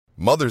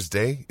Mother's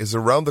Day is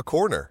around the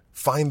corner.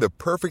 Find the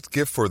perfect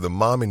gift for the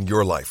mom in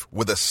your life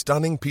with a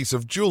stunning piece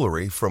of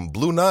jewelry from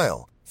Blue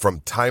Nile.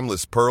 From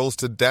timeless pearls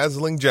to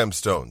dazzling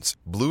gemstones,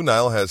 Blue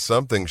Nile has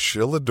something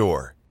she'll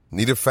adore.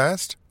 Need it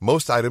fast?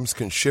 Most items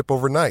can ship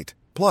overnight.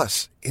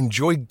 Plus,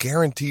 enjoy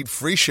guaranteed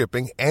free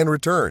shipping and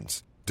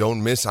returns.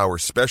 Don't miss our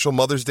special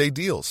Mother's Day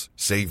deals.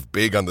 Save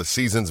big on the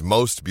season's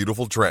most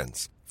beautiful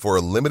trends. For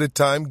a limited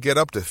time, get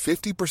up to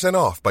 50%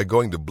 off by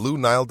going to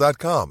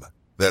BlueNile.com.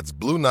 That's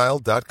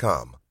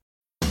BlueNile.com.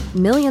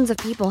 Millions of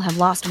people have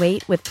lost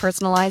weight with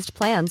personalized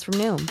plans from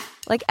Noom.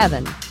 Like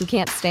Evan, who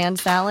can't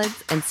stand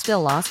salads and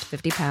still lost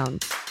 50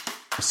 pounds.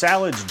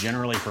 Salads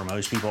generally for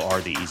most people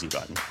are the easy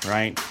button,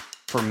 right?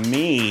 For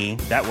me,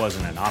 that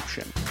wasn't an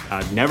option.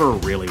 I never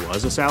really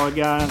was a salad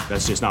guy.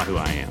 That's just not who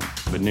I am.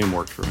 But Noom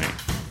worked for me.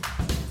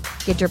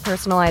 Get your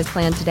personalized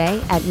plan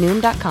today at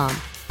Noom.com.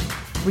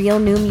 Real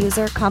Noom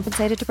user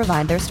compensated to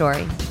provide their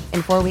story.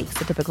 In 4 weeks,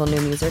 the typical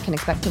Noom user can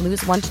expect to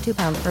lose 1 to 2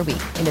 pounds per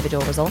week.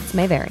 Individual results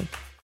may vary.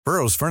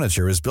 Burrow's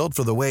furniture is built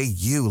for the way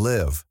you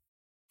live.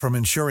 From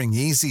ensuring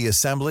easy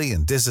assembly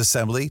and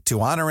disassembly to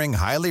honoring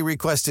highly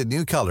requested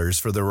new colors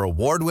for their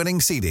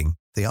award-winning seating,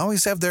 they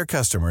always have their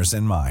customers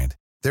in mind.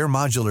 Their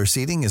modular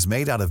seating is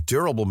made out of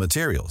durable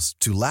materials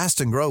to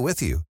last and grow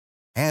with you.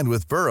 And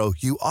with Burrow,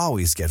 you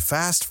always get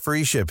fast,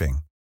 free shipping.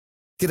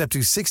 Get up to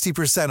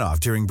 60%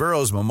 off during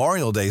Burrow's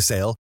Memorial Day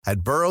sale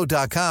at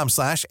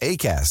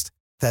burrow.com/ACAST.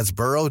 That's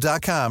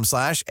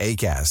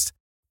burrow.com/ACAST.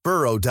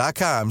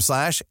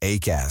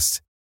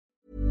 burrow.com/ACAST.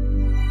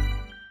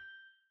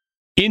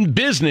 In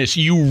business,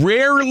 you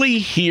rarely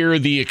hear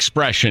the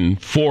expression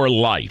 "for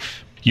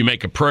life." You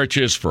make a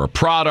purchase for a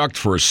product,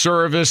 for a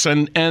service,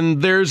 and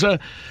there's a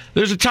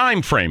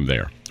time frame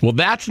there. Well,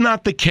 that's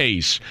not the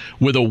case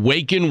with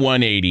Awaken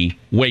 180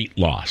 weight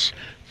loss.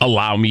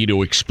 Allow me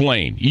to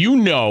explain. You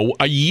know,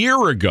 a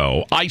year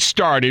ago, I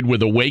started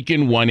with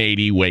Awaken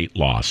 180 weight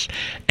loss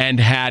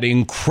and had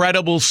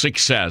incredible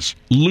success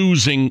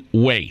losing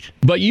weight.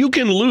 But you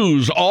can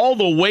lose all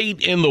the weight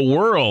in the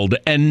world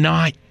and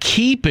not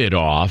keep it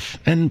off.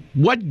 And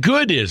what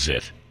good is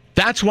it?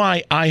 That's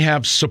why I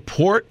have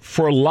support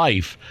for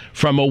life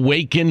from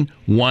Awaken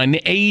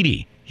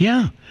 180.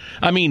 Yeah.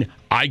 I mean,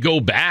 I go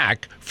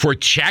back for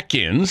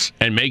check-ins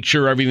and make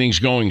sure everything's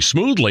going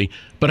smoothly.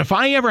 But if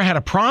I ever had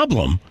a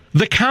problem,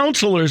 the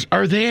counselors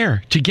are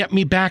there to get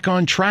me back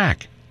on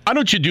track. Why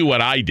don't you do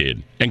what I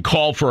did and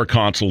call for a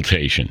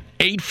consultation?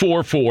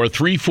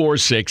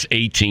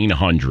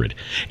 844-346-1800.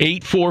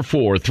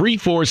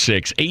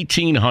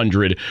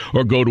 844-346-1800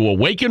 or go to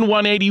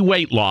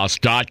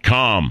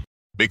awaken180weightloss.com.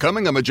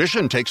 Becoming a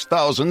magician takes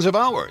thousands of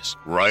hours.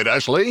 Right,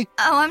 Ashley?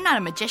 Oh, I'm not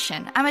a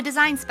magician. I'm a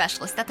design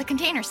specialist at the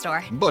Container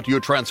Store. But you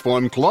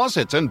transform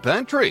closets and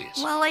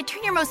pantries. Well, I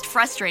turn your most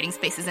frustrating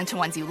spaces into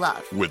ones you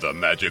love. With a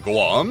magic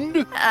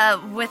wand?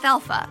 With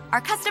Alpha,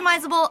 our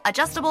customizable,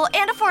 adjustable,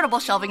 and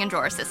affordable shelving and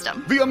drawer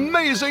system. The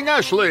amazing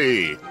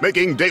Ashley!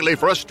 Making daily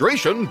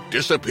frustration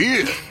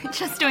disappear.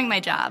 Just doing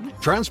my job.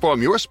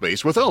 Transform your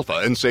space with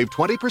Alpha and save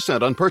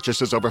 20% on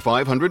purchases over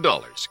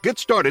 $500. Get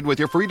started with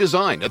your free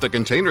design at the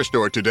Container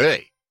Store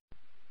today.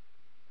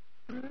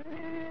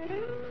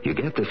 You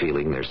get the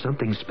feeling there's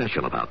something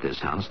special about this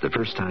house the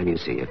first time you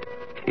see it.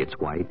 It's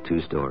white,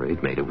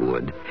 two-storied, made of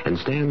wood, and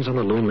stands on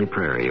a lonely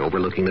prairie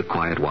overlooking the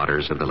quiet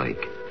waters of the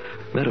lake.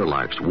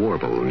 Meadowlarks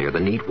warble near the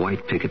neat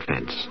white picket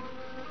fence.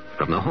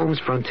 From the home's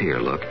frontier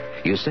look,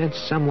 you sense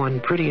someone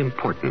pretty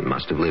important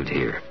must have lived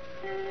here.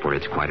 For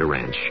it's quite a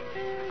ranch.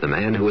 The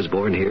man who was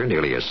born here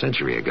nearly a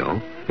century ago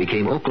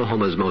became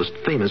Oklahoma's most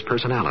famous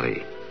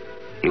personality.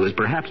 He was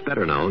perhaps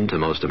better known to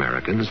most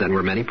Americans than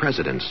were many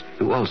presidents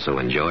who also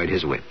enjoyed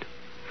his wit.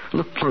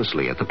 Look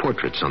closely at the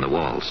portraits on the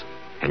walls,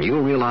 and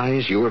you'll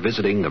realize you're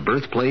visiting the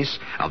birthplace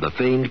of the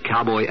famed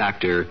cowboy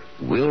actor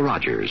Will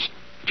Rogers.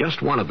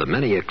 Just one of the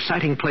many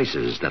exciting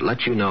places that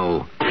let you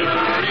know...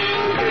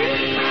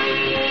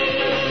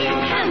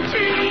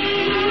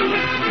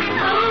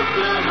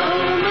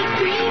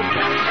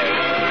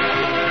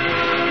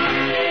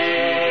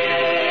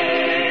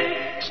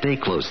 Stay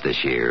close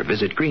this year.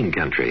 Visit Green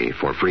Country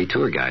for free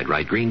tour guide.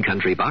 Write Green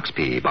Country, Box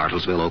P,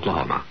 Bartlesville,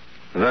 Oklahoma.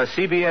 The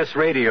CBS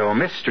Radio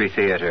Mystery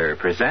Theater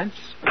presents...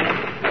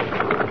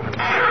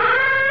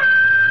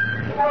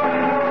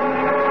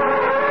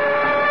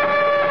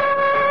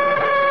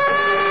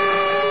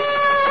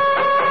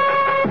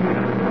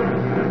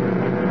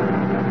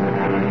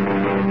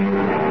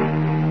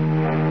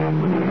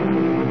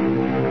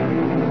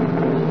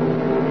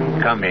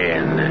 Come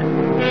in.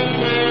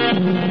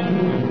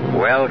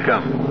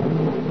 Welcome.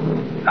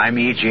 I'm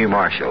E.G.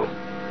 Marshall.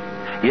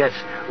 Yes,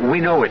 we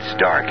know it's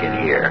dark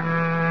in here.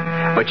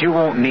 But you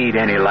won't need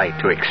any light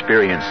to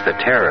experience the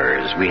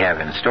terrors we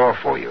have in store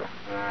for you.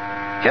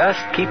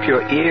 Just keep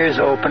your ears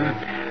open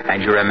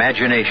and your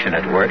imagination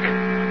at work,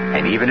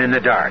 and even in the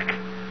dark,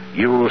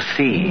 you'll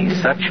see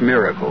such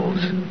miracles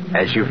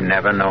as you've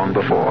never known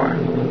before.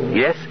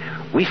 Yes,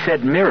 we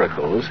said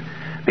miracles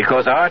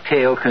because our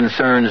tale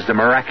concerns the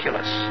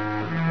miraculous.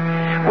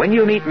 When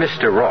you meet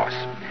Mr. Ross,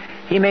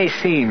 He may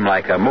seem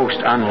like a most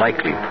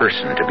unlikely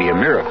person to be a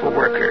miracle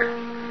worker,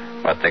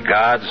 but the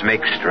gods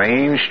make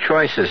strange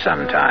choices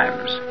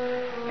sometimes.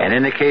 And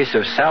in the case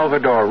of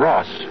Salvador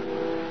Ross,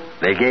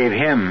 they gave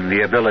him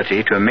the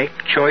ability to make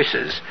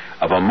choices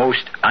of a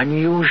most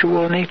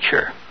unusual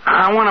nature.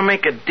 I want to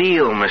make a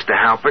deal, Mr.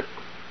 Halpert.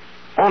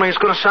 Only it's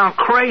going to sound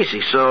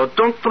crazy, so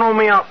don't throw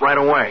me out right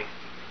away.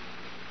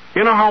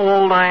 You know how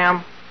old I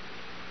am?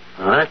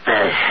 What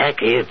the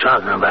heck are you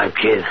talking about,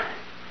 kid?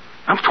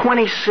 I'm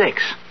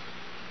 26.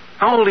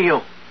 How old are you?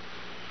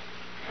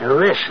 Hey,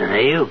 listen, are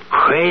you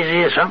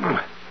crazy or something?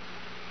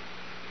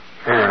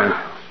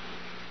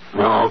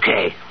 Well,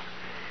 okay.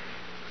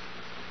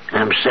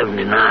 I'm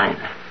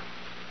 79.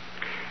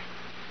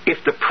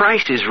 If the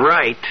price is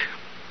right,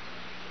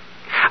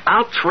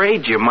 I'll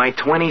trade you my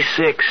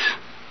 26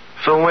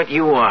 for what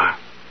you are.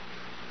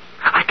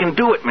 I can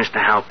do it, Mr.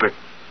 Halpert.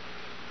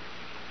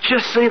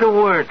 Just say the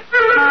word.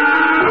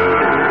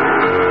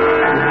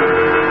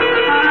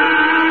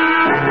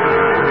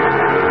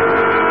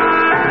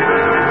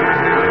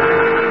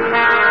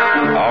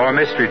 Our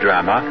mystery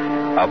drama,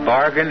 A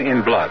Bargain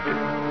in Blood,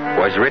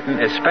 was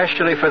written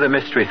especially for the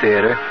Mystery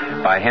Theater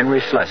by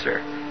Henry Slessor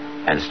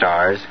and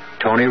stars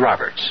Tony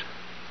Roberts.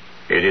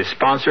 It is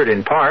sponsored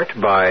in part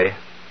by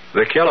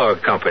the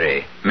Kellogg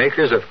Company,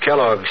 makers of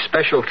Kellogg's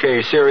Special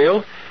K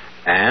cereal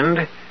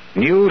and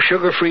new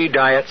sugar-free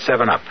Diet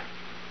 7-Up.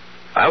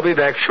 I'll be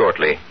back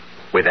shortly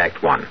with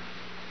Act One.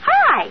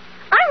 Hi,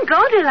 I'm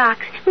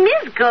Goldilocks,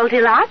 Ms.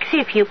 Goldilocks,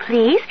 if you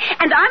please,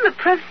 and I'm a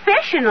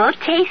professional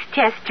taste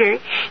tester.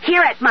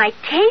 Here at my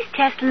Taste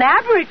Test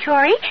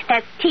Laboratory,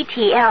 that's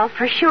TTL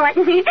for short,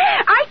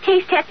 I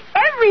taste test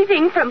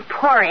everything from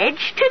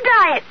porridge to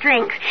diet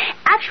drinks.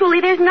 Actually,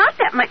 there's not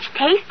that much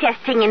taste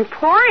testing in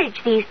porridge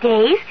these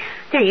days.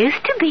 There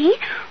used to be.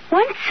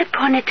 Once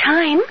upon a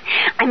time.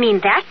 I mean,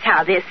 that's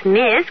how this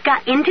Ms.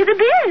 got into the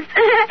biz.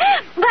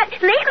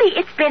 But lately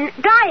it's been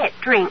diet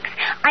drinks.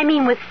 I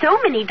mean, with so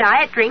many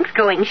diet drinks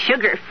going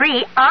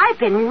sugar-free, I've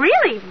been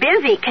really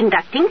busy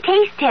conducting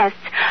taste tests.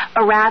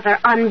 A rather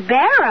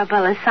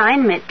unbearable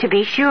assignment, to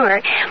be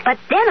sure. But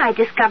then I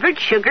discovered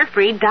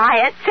sugar-free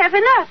Diet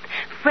 7-Up.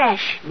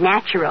 Fresh,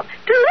 natural,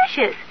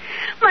 delicious.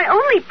 My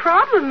only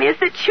problem is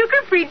that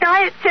sugar-free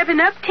Diet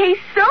 7-Up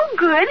tastes so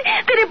good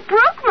that it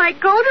broke my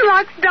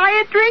Goldilocks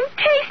diet drink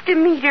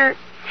taste-o-meter.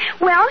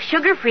 Well,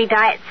 sugar-free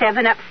Diet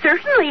 7-Up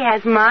certainly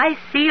has my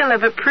seal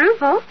of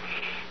approval.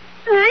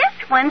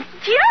 This one's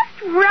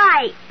just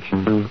right.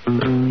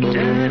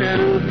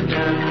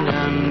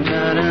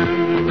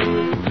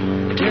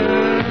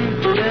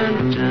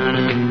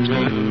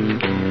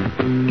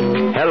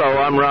 Hello,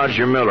 I'm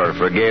Roger Miller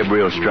for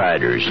Gabriel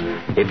Striders.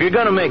 If you're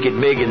going to make it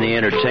big in the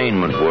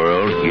entertainment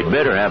world, you'd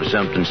better have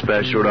something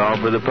special to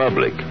offer the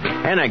public.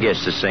 And I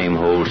guess the same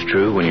holds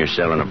true when you're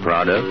selling a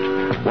product.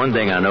 One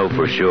thing I know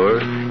for sure,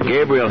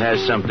 Gabriel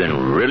has something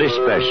really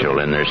special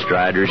in their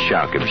Striders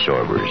shock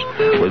absorbers.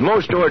 With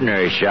most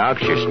ordinary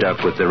shocks, you're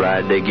stuck with the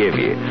ride they give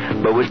you.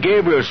 But with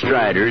Gabriel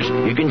Striders,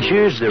 you can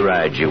choose the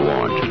ride you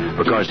want,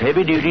 because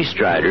heavy-duty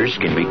Striders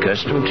can be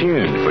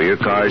custom-tuned for your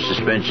car's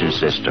suspension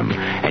system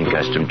and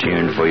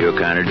custom-tuned for your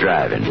kind of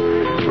driving.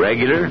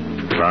 Regular,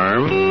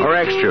 firm, or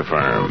extra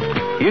firm.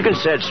 You can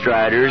set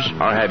Striders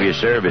or have your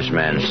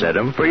serviceman set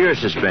them for your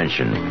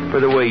suspension, for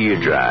the way you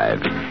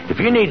drive. If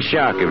you need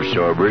shock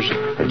absorbers,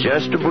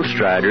 adjustable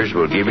Striders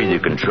will give you the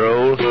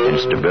control and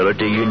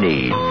stability you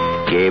need.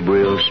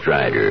 Gabriel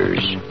Striders.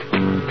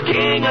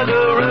 King of the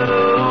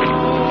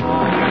road.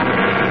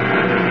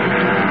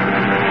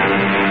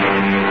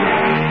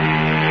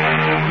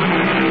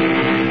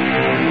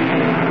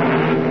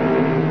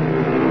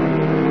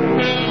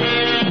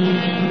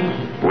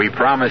 We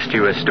promised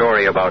you a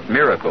story about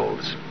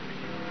miracles.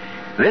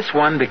 This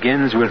one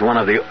begins with one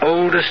of the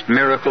oldest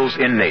miracles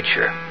in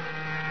nature,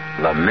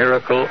 the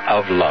miracle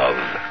of love.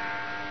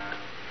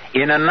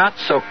 In a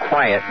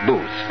not-so-quiet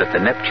booth at the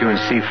Neptune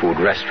Seafood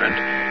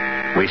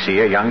Restaurant, we see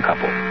a young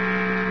couple.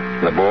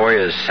 The boy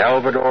is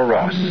Salvador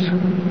Ross.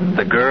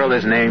 The girl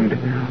is named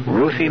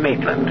Ruthie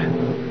Maitland.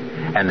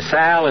 And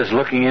Sal is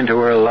looking into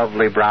her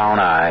lovely brown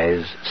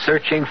eyes,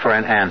 searching for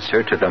an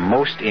answer to the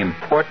most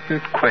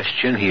important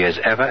question he has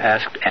ever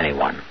asked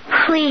anyone.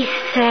 Please,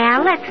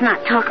 Sal, let's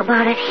not talk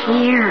about it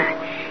here.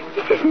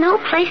 This is no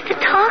place to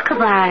talk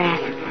about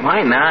it.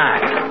 Why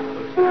not?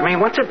 I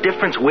mean, what's the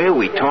difference where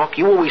we talk?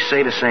 You always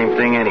say the same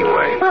thing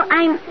anyway. Well,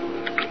 I'm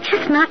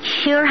just not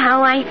sure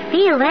how I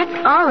feel.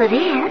 That's all it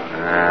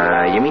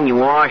is. You mean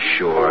you are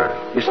sure?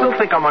 You still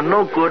think I'm a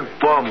no-good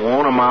bum who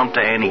won't amount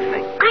to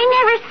anything? I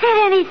never said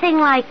anything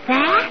like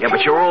that. Yeah,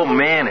 but your old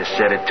man has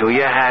said it to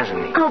you,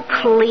 hasn't he? Oh,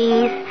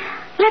 please.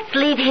 Let's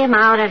leave him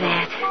out of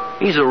it.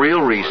 He's the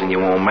real reason you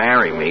won't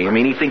marry me. I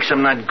mean, he thinks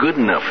I'm not good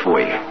enough for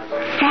you.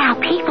 Sal,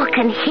 people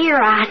can hear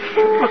us.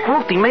 Look,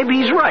 Ruthie,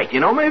 maybe he's right. You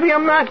know, maybe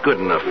I'm not good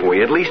enough for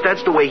you. At least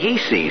that's the way he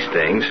sees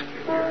things.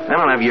 I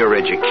don't have your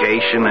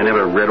education. I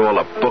never read all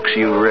the books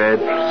you read.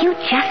 You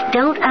just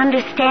don't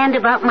understand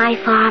about my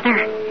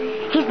father.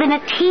 He's been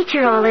a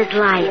teacher all his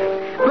life.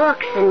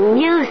 Books and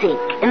music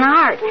and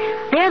art,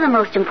 they're the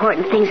most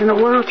important things in the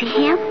world to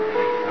him.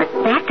 But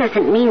that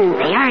doesn't mean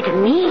they are to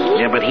me.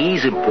 Yeah, but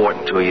he's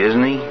important to you,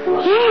 isn't he?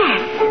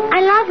 Yes.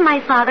 I love my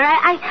father.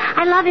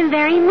 I love him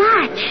very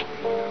much.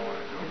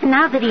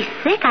 Now that he's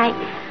sick, I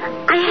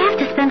have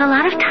to spend a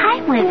lot of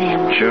time with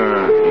him.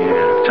 Sure,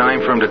 yeah.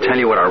 Time for him to tell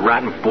you what a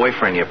rotten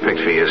boyfriend you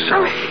picked for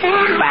yourself. Oh,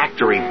 Sam.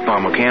 Factory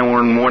bum who can't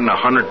earn more than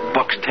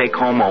 $100 take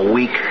home a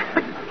week.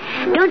 But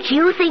don't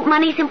you think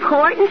money's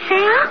important,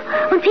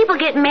 Sal? When people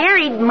get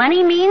married,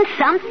 money means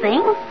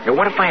something. Yeah,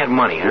 what if I had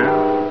money,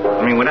 huh?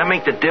 I mean, would that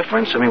make the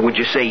difference? I mean, would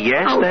you say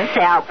yes then?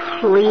 Sal,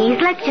 please.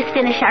 Let's just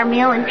finish our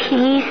meal in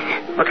peace.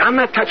 Look, I'm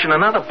not touching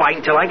another bite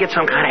until I get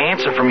some kind of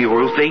answer from you,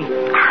 Ruthie.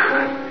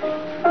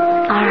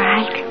 All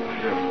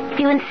right. If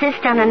you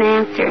insist on an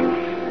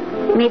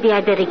answer, maybe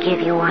I'd better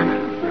give you one.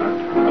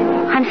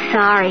 I'm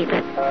sorry,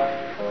 but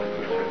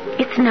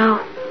it's no.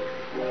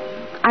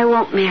 I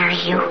won't marry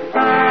you.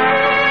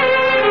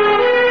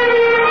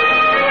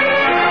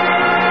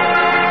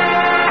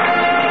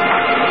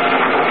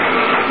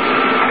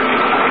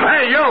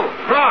 Hey, you,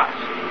 Ross.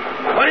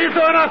 What are you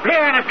doing up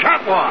here in a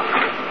catwalk?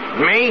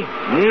 Me?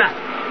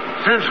 Nothing.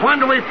 Since when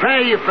do we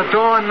pay you for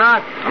doing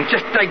that? I'm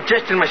just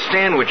digesting my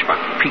sandwich, for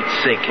Pete's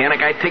sake. Can't a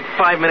guy take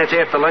 5 minutes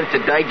after lunch to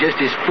digest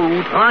his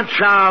food?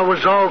 Lunch hour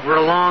was over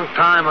a long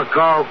time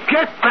ago.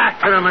 Get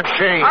back to the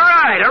machine.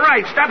 All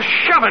right. Stop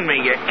shoving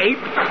me, you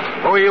ape.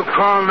 Who are you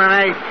calling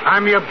an ape?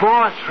 I'm your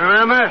boss,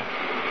 remember?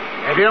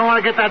 If you don't want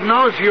to get that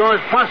nose of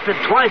yours busted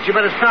twice, you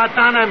better start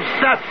down them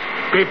steps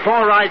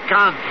before I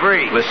count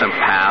 3. Listen,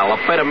 pal, a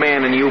better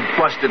man than you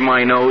busted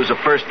my nose the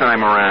first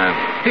time around.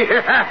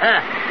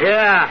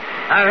 Yeah,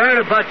 I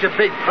heard about your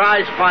big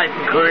prize fighting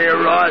career,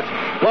 Ross.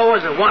 What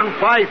was it, 1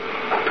 fight?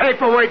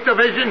 Paperweight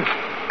division?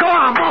 Go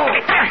on, move.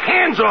 Get your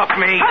hands off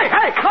me.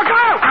 Hey, look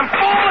out! I'm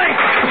falling.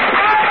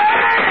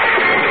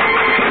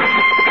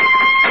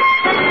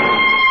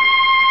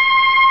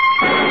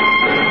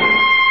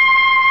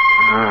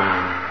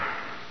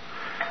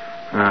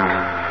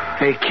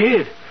 Hey,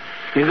 kid,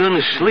 you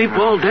gonna sleep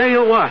all day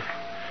or what?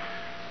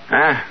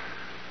 Huh?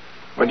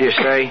 What'd you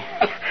say?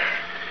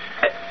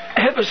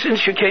 Ever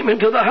since you came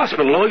into the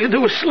hospital, all you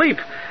do is sleep.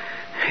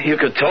 You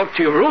could talk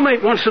to your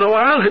roommate once in a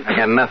while. I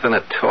had nothing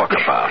to talk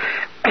about.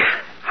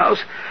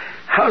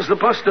 How's the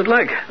busted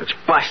leg? It's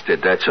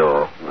busted, that's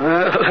all.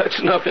 Well,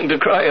 that's nothing to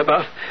cry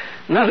about.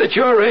 Not at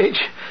your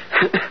age.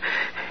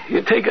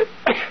 You take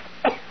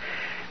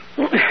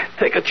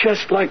a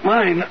chest like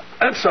mine.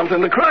 That's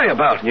something to cry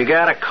about. You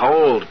got a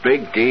cold.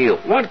 Big deal.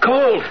 What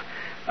cold?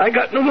 I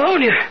got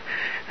pneumonia.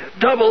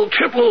 Double,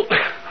 triple,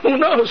 who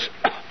knows?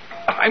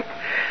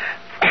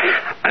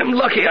 I'm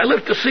lucky I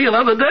lived to see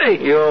another day.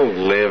 You'll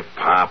live,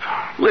 Pop.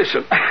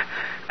 Listen,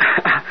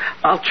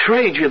 I'll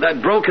trade you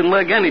that broken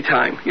leg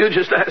anytime. You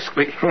just ask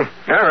me. All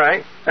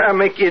right. I'll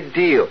make you a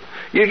deal.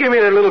 You give me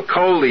that little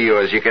cold of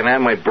yours, you can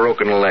have my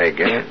broken leg.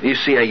 Eh? You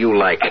see how you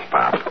like it,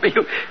 Pop.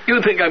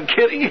 You think I'm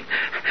kidding?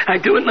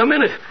 I'd do it in a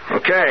minute.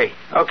 Okay,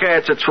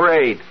 it's a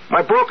trade.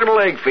 My broken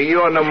leg for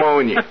your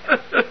pneumonia.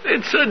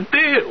 It's a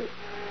deal.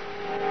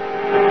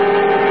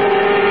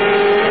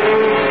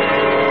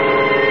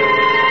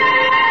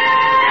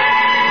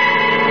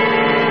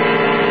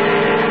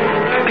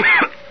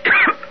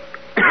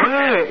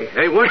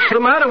 Hey, what's the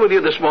matter with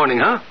you this morning,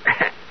 huh?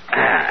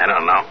 I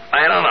don't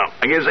know.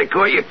 I guess I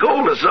caught you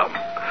cold or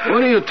something.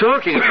 What are you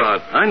talking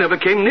about? I never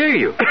came near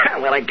you.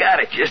 Well, I got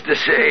it just the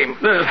same.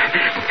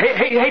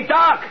 Hey,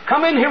 Doc,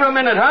 come in here a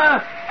minute, huh?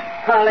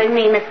 Calling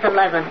me Mr.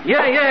 Levin.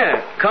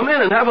 Yeah. Come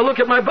in and have a look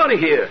at my buddy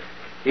here.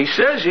 He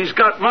says he's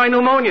got my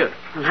pneumonia.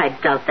 I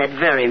doubt that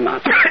very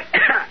much.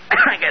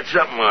 I got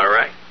something all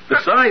right.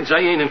 Besides, I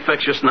ain't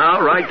infectious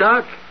now, right,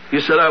 Doc? You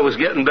said I was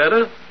getting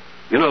better.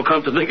 You know,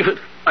 come to think of it,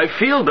 I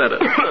feel better.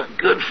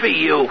 Good for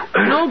you.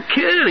 No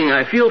kidding.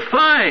 I feel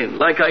fine.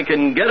 Like I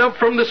can get up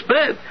from this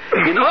bed.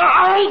 You know...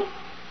 Oh!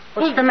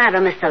 What's the matter,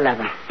 Mr.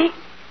 Levin?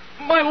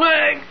 My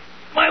leg.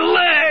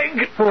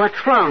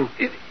 What's wrong?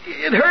 It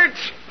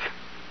hurts.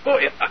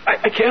 Boy,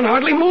 I can't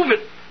hardly move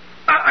it.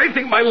 I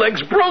think my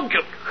leg's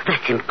broken.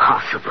 That's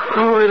impossible.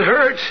 Oh, it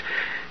hurts.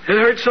 It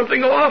hurts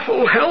something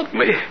awful. Help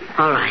me.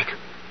 All right.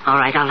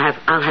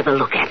 I'll have a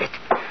look at it.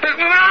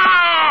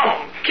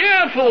 No!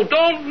 Careful.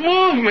 Don't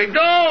move me.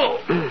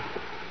 Don't.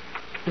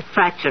 It's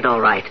fractured,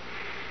 all right.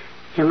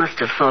 You must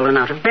have fallen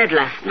out of bed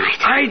last night.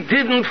 I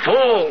didn't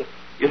fall.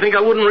 You think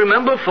I wouldn't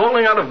remember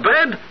falling out of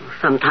bed?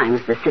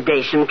 Sometimes the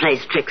sedation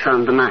plays tricks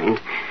on the mind.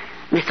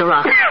 Mr.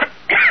 Ross.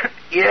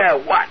 Yeah,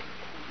 what?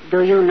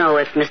 Do you know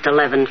if Mr.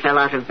 Levin fell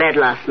out of bed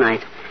last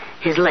night?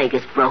 His leg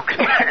is broken.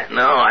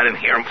 No, I didn't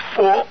hear him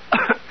fall.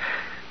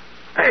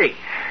 Hey,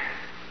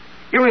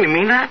 you really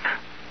mean that?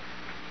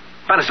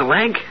 About his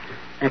leg?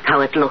 That's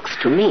how it looks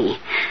to me.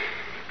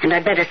 And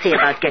I'd better see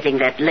about getting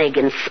that leg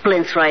in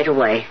splints right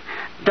away.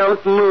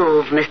 Don't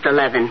move, Mr.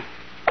 Levin.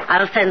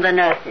 I'll send the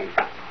nurse in.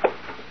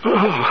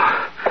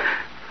 Oh,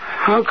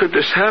 how could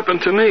this happen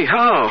to me?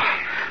 How?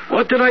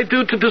 What did I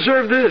do to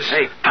deserve this?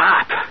 Hey,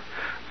 Pop.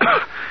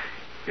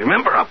 You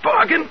remember our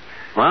bargain?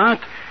 What?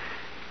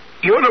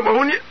 Your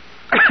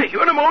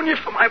pneumonia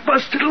for my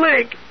busted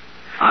leg.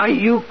 Are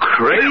you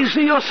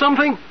crazy or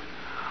something?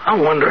 I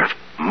wonder if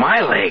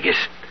My leg is...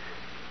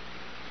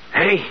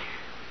 Hey,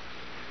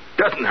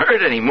 doesn't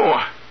hurt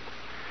anymore.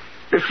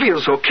 It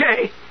feels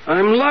okay.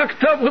 I'm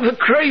locked up with a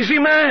crazy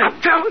man.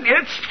 I'm telling you,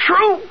 it's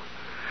true.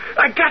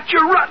 I got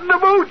your rotten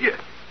pneumonia.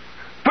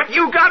 But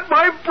you got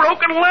my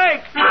broken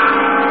leg.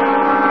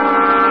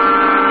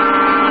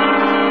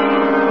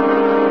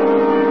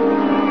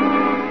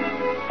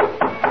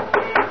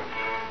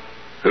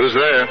 Who's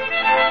there?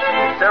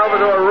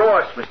 Salvador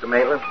Ross, Mr.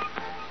 Maitland.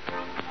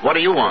 What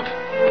do you want?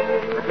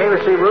 I came to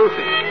see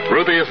Ruthie.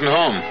 Ruthie isn't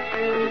home.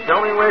 Could you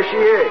tell me where she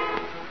is?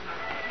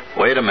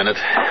 Wait a minute.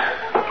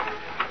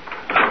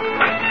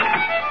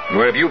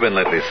 Where have you been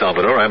lately,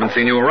 Salvador? I haven't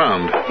seen you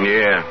around.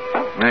 Yeah.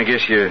 I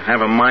guess you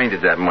haven't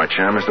minded that much,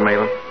 huh, Mr.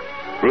 Maitland?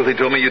 Ruthie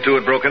told me you two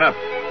had broken up.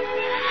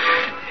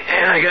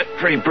 Yeah, I got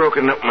pretty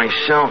broken up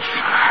myself.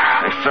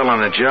 I fell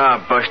on a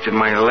job, busted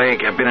my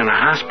leg. I've been in a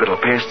hospital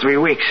past 3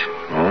 weeks.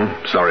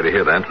 Oh, sorry to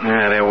hear that.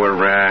 Yeah, there were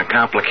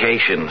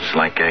complications,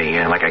 like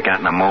I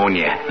got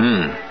pneumonia.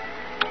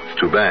 It's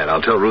too bad.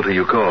 I'll tell Ruthie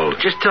you called.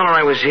 Just tell her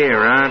I was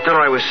here, huh? Tell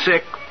her I was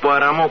sick,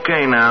 but I'm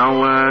okay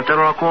now. Tell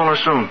her I'll call her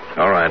soon.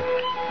 All right.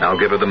 I'll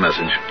give her the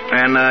message.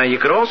 And you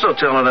could also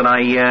tell her that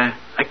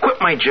I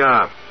quit my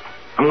job.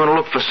 I'm going to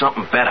look for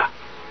something better.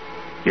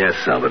 Yes,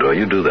 Salvador,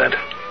 you do that.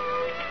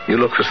 You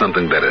look for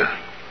something better.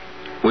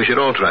 We should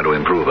all try to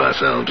improve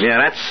ourselves. Yeah,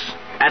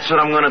 that's what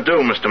I'm going to do,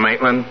 Mr.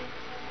 Maitland.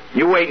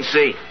 You wait and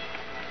see.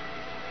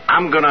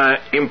 I'm going to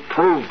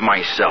improve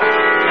myself.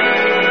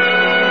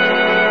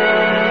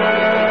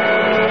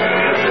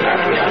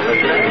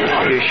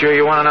 You sure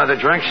you want another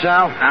drink,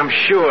 Sal? I'm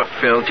sure,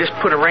 Phil. Just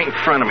put it right in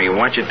front of me and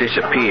watch it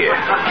disappear.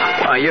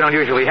 Well, you don't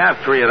usually have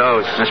 3 of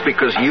those. That's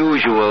because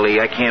usually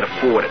I can't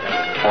afford it.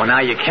 Oh,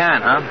 now you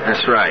can, huh?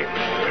 That's right.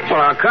 Well,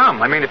 how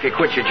come? I mean, if you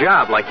quit your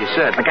job, like you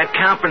said. I got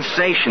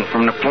compensation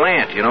from the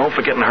plant,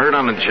 for getting hurt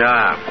on the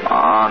job.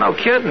 Oh, no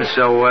kidding.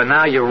 So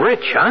now you're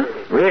rich, huh?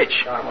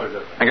 Rich?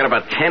 I got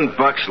about $10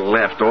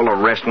 left. All the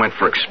rest went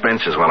for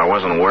expenses while I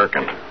wasn't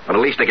working. But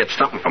at least I get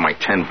something for my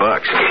 $10.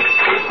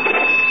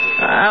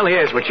 Well,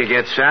 here's what you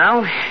get,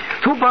 Sal.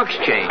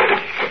 $2 change.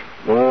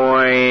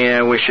 Boy,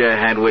 I wish I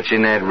had what's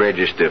in that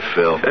register,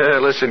 Phil.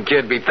 Listen,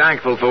 kid, be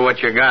thankful for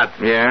what you got.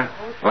 Yeah?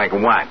 Like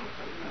what?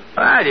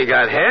 Ah, you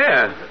got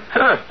hair.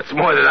 That's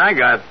more than I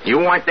got. You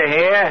want the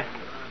hair?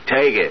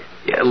 Take it.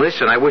 Yeah,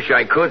 listen, I wish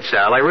I could,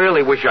 Sal. I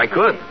really wish I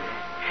could.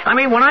 I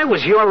mean, when I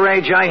was your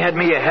age, I had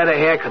me a head of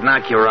hair could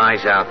knock your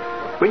eyes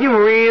out. Would you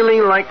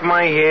really like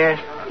my hair?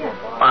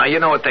 You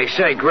know what they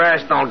say,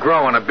 grass don't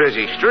grow on a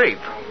busy street.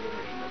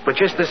 But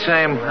just the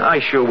same, I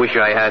sure wish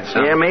I had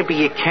some. Yeah, maybe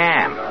you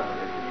can.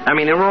 I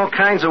mean, there are all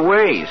kinds of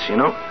ways,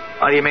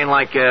 Oh, you mean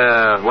like,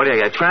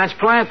 a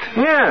transplant?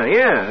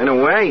 Yeah, in a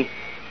way.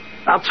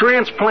 I'll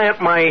transplant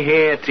my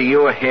hair to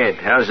your head.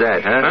 How's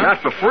that, huh?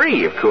 Not for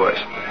free, of course.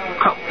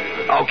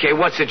 Okay,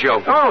 what's the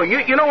joke? Oh,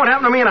 you know what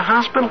happened to me in a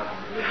hospital?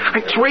 I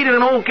traded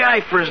an old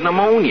guy for his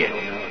pneumonia.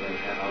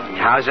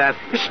 How's that?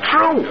 It's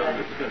true.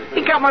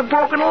 He got my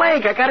broken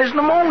leg. I got his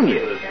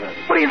pneumonia.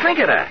 What do you think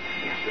of that?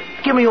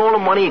 Give me all the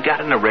money you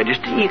got in the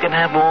register. You can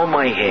have all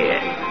my hair.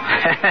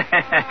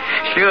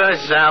 Sure,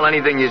 Sal,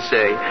 anything you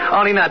say.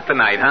 Only not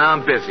tonight, huh?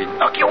 I'm busy.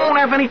 Look, you won't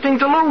have anything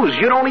to lose.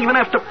 You don't even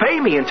have to pay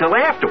me until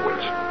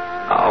afterwards.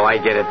 Oh, I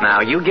get it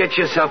now. You get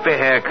yourself a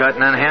haircut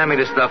and then hand me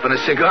the stuff in a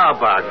cigar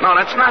box. No,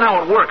 that's not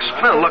how it works.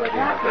 Phil, look,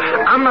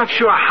 I'm not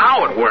sure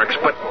how it works,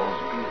 but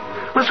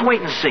let's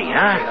wait and see,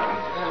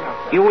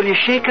 huh? Will you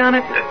shake on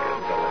it?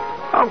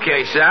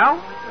 Okay,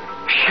 Sal.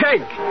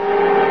 Shake.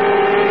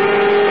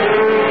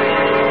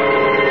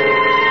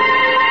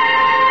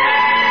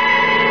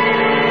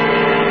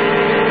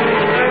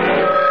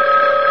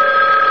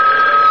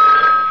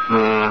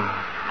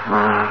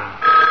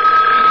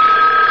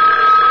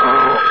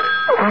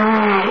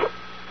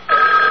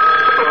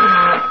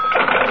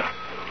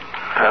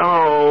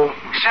 Hello?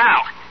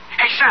 Sal.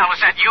 Hey, Sal,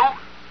 is that you?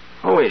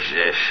 Who is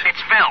this?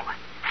 It's Phil.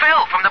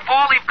 Phil from the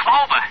four-leaf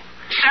clover.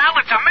 Sal,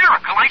 it's a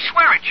miracle. I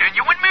swear a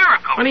genuine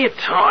miracle. What are you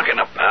talking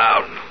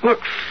about?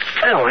 Look,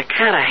 Phil, I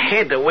got a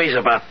head that weighs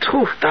about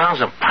 2,000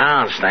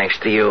 pounds, thanks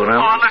to you,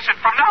 Oh, listen,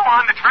 from now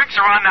on, the drinks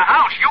are on the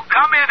house. You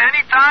come in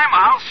anytime,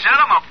 I'll set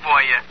them up for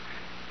you.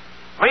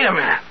 Wait a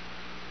minute.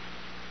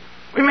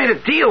 We made a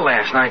deal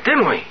last night,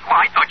 didn't we?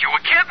 Well, I thought you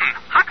were kidding.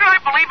 How could I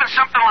believe in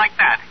something like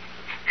that?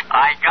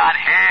 I got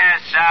hair,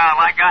 Sal.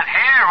 I got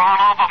hair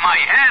all over my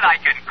head. I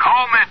can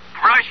comb it,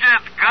 brush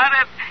it, cut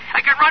it. I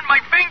can run my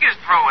fingers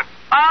through it.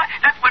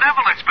 That's what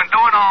Evelyn's been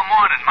doing all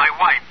morning, my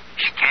wife.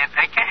 She can't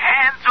take her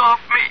hands off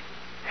me.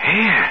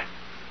 Hair?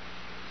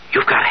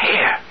 You've got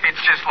hair.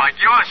 It's just like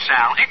yours,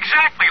 Sal.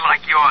 Exactly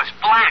like yours.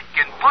 Black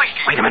and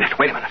bushy. Wait a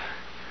minute.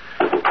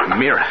 A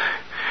mirror.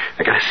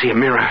 I gotta see a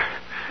mirror.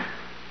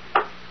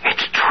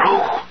 It's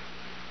true.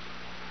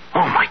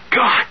 Oh, my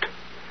God.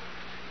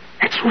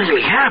 It's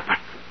really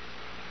happened.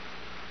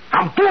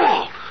 I'm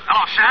bald.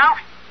 Hello, Sal?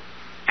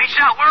 Hey,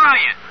 Sal, where are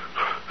you?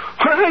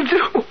 What did I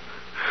do?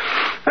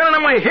 I don't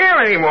have my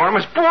hair anymore. I'm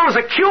as bald as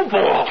a cue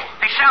ball.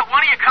 Hey, Sal, when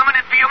are you coming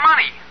in for your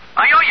money?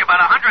 I owe you about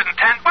 $110,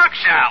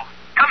 Sal.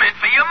 Come in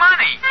for your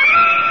money.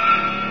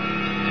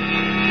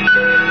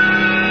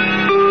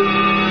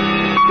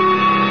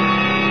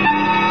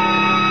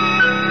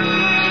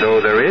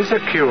 So there is a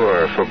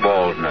cure for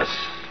baldness.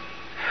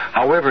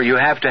 However, you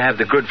have to have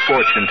the good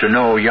fortune to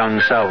know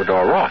young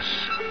Salvador Ross.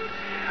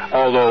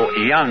 Although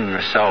young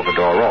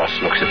Salvador Ross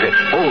looks a bit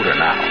older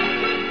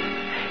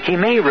now. He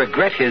may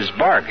regret his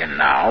bargain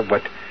now,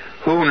 but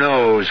who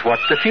knows what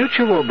the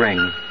future will bring?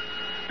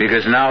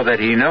 Because now that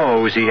he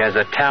knows he has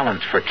a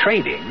talent for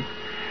trading,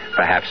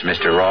 perhaps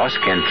Mr. Ross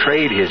can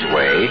trade his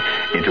way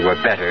into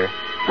a better,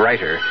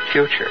 brighter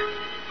future.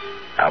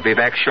 I'll be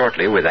back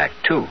shortly with Act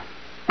 2.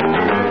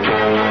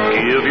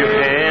 Give your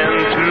hand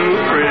to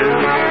a friend.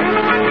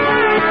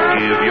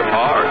 Give your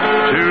heart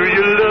to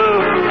your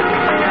love.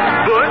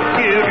 But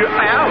give your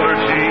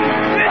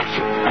allergies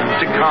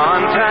to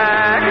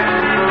contact.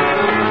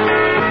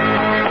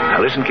 Now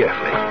listen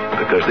carefully,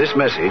 because this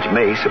message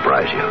may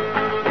surprise you.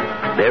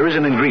 There is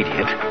an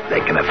ingredient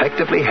that can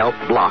effectively help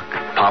block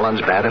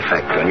pollen's bad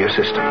effect on your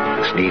system.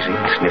 Sneezing,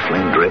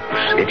 sniffling,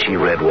 drips, itchy,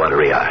 red,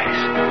 watery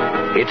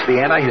eyes. It's the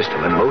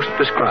antihistamine most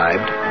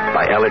prescribed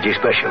by allergy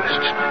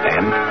specialists,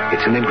 and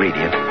it's an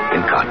ingredient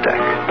in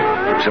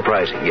Contact.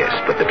 Surprising, yes,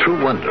 but the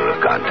true wonder of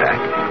Contact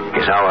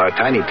is how our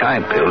tiny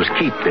time pills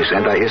keep this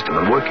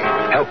antihistamine working,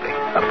 helping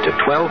up to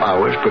 12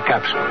 hours per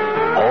capsule,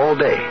 all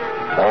day,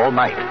 all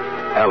night.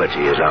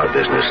 Allergy is our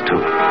business,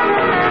 too.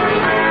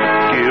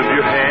 Give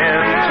your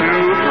hand to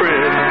a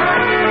friend.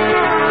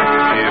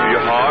 Give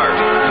your heart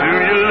to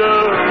your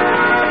love.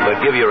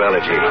 But give your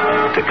allergy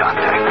to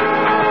Contact.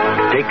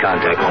 Take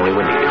Contact only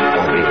when needed,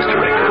 only as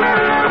directed.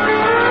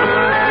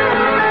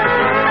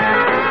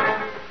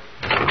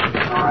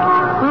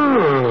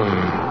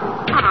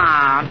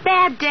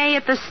 Bad day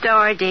at the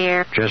store,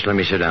 dear. Just let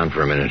me sit down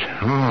for a minute.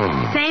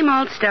 Same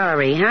old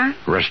story, huh?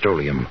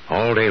 Rust-Oleum,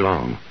 all day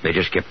long. They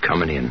just kept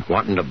coming in,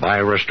 wanting to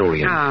buy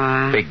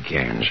Rust-Oleum. Big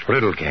cans,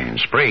 little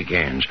cans, spray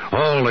cans,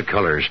 all the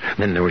colors.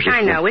 Then there was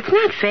I know, it's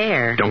not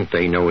fair. Don't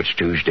they know it's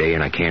Tuesday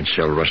and I can't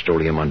sell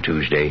Rust-Oleum on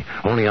Tuesday?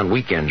 Only on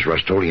weekends,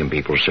 Rust-Oleum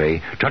people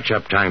say.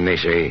 Touch-up time, they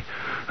say.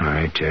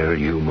 I tell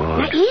you, Maud.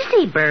 Now,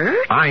 easy,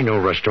 Bert. I know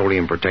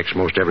Rust-Oleum protects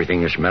most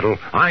everything that's metal.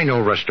 I know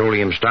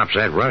Rust-Oleum stops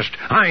that rust.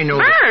 I know...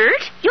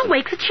 Bert, you'll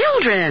wake the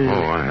children.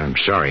 Oh, I'm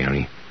sorry,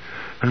 honey.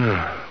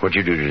 What'd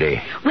you do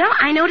today? Well,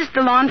 I noticed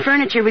the lawn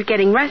furniture was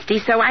getting rusty,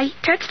 so I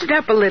touched it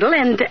up a little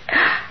and...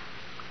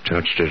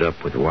 Touched it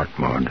up with what,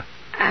 Maud?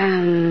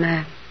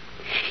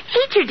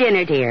 Eat your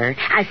dinner, dear.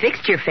 I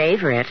fixed your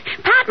favorite.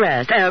 Pot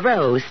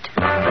roast.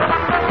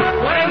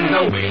 When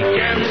the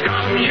weekends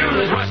come,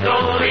 use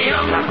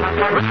Rust-Oleum.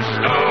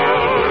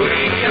 Rust-Oleum.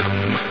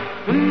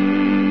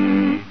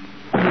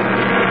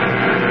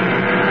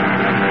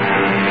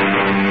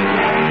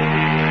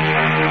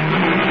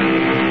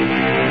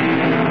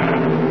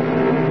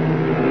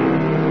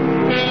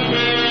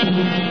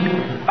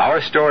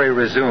 Our story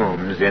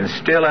resumes in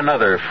still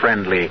another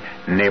friendly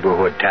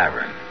neighborhood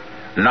tavern.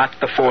 Not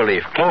the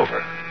Four-Leaf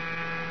Clover.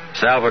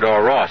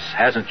 Salvador Ross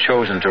hasn't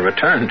chosen to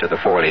return to the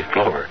Four-Leaf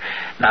Clover,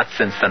 not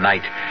since the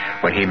night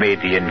when he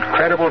made the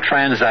incredible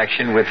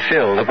transaction with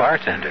Phil, the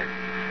bartender.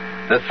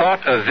 The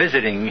thought of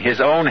visiting his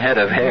own head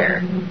of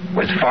hair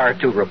was far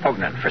too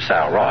repugnant for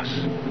Sal Ross.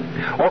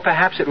 Or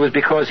perhaps it was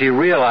because he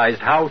realized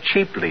how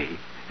cheaply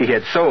he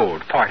had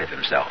sold part of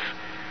himself,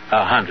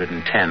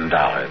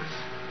 $110.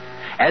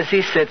 As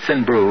he sits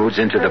and broods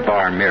into the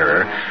bar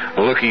mirror,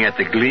 looking at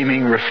the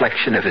gleaming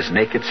reflection of his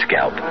naked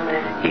scalp,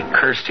 he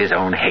cursed his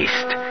own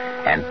haste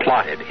and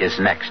plotted his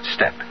next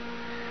step.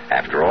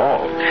 After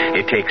all,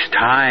 it takes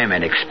time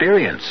and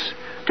experience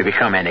to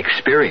become an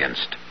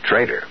experienced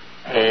trader.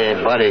 Hey,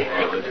 buddy.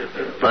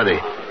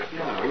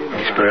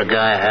 For a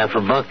guy,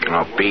 $50.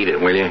 I'll beat it,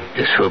 will you?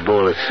 Just for a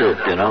bowl of soup,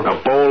 you know?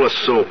 A bowl of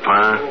soup,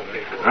 huh?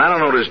 I don't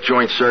know this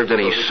joint served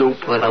any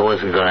soup. Well, I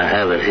wasn't going to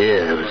have it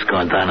here. I was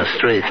going down the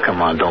street.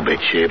 Come on, don't be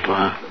cheap,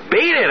 huh?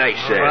 Beat it, I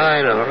said.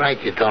 All right.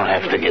 You don't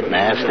have to get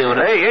nasty with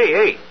it.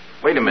 Hey.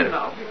 Wait a minute.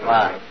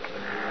 What?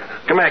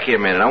 Come back here a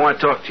minute. I want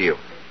to talk to you.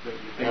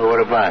 Yeah,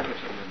 what about?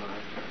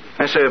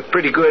 That's a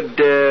pretty good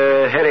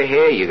head of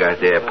hair you got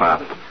there,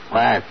 Pop.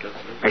 What?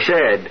 I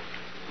said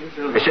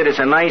it's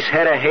a nice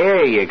head of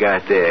hair you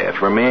got there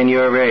for a man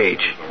your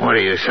age. What are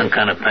you, some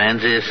kind of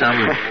pansy or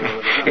something?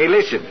 Hey,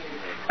 listen.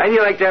 How'd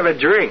you like to have a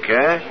drink,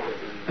 huh?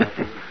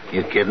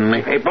 You kidding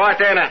me? Hey,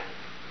 bartender.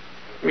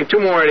 Give me 2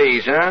 more of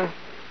these, huh?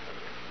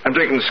 I'm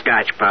drinking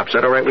scotch, Pop. Is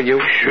that all right with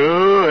you?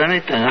 Sure,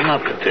 anything. I'm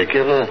not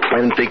particular. I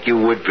didn't think you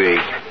would be.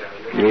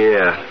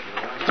 Yeah.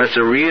 That's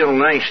a real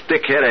nice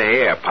thick head of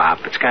hair,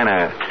 Pop. It's kind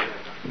of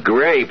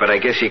gray, but I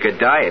guess you could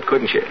dye it,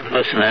 couldn't you?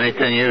 Listen,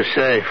 anything you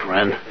say,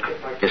 friend.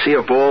 You see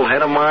a bald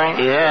head of mine?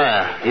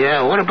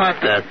 Yeah. What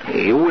about that?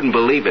 You wouldn't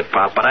believe it,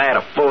 Pop, but I had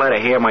a full head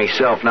of hair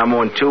myself not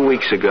more than 2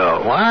 weeks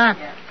ago. What?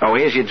 Oh,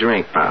 here's your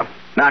drink, Pop.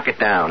 Knock it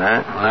down,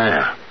 huh? Oh,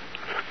 yeah.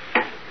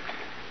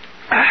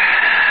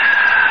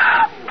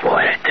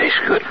 Boy, that tastes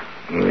good.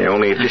 Yeah,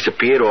 only it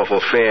disappeared awful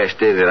fast,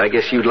 did it? I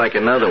guess you'd like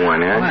another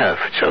one, huh? Well, if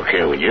it's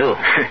okay with you.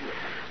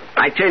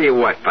 I tell you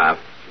what, Pop.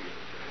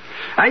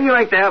 How'd you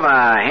like to have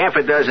a half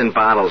a dozen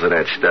bottles of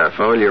that stuff,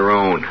 all your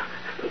own?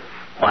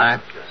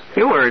 What?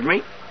 You heard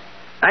me.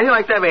 How'd you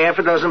like to have half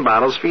a dozen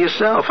bottles for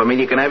yourself? I mean,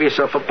 you can have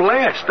yourself a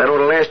blast. That ought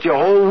to last you a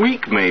whole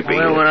week, maybe.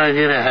 Where would I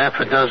get a half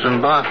a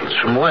dozen bottles?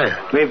 From where?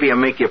 Maybe I'll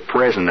make you a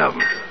present of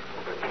them.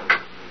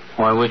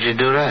 Why would you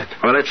do that?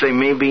 Well, let's say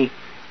maybe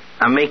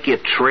I'll make you a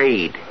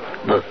trade.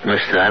 Look,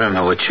 mister, I don't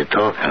know what you're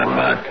talking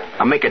about.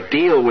 I'll make a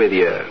deal with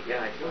you.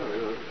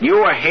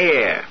 Your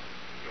hair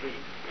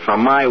for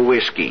my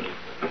whiskey.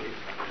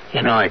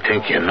 You know, I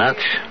think you're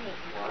nuts.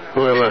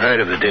 Who ever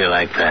heard of a deal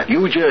like that?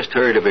 You just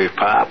heard of it,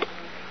 Pop.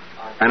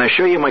 And I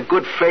show you my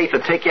good faith,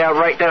 I'll take you out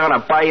right now and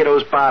I'll buy you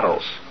those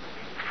bottles.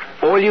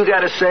 All you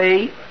gotta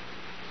say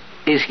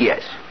is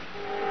yes.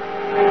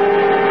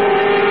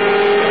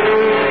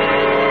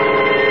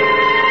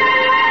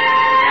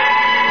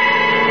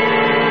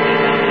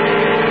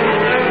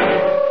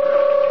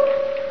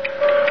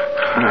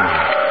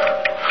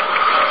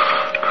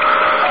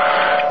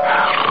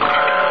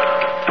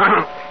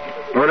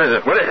 What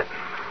is it?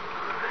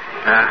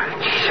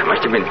 Jeez, I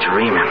must have been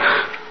dreaming.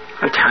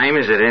 What time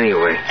is it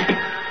anyway?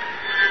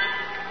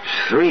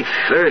 It's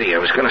 3:30. I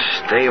was going to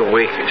stay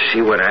awake and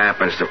see what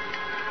happens to...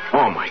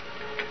 Oh, my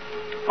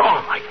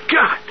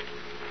God.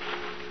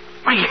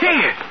 My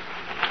hair.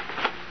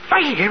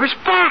 My hair is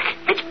back.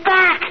 It's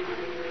back.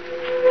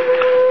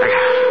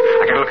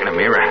 I got to look in the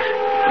mirror.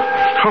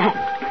 Oh,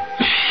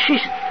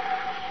 jeez.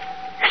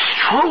 It's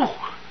true.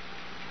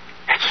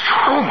 It's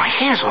true. My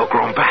hair's all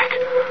grown back.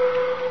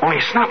 Only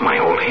it's not my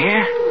old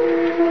hair.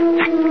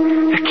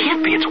 That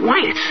can't be. It's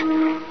white. It's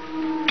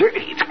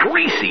dirty. It's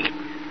greasy.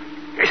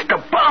 It's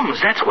the bums.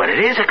 That's what it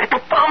is. I got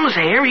the bums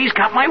hair. He's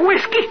got my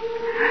whiskey.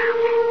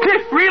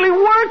 It really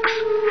works.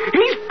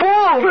 He's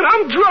bald and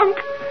I'm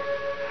drunk.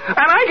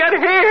 And I got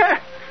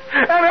hair.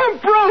 And I'm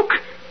broke.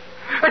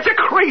 That's the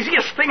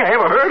craziest thing I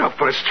ever heard of,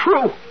 but it's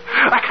true.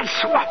 I can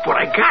swap what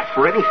I got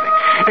for anything.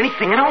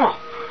 Anything at all.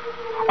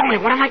 Only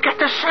what have I got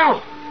to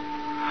sell?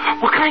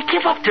 What can I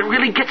give up to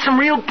really get some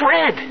real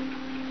bread?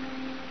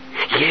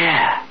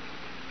 Yeah,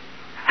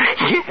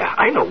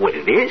 I know what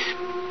it is.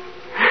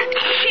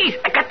 Jeez,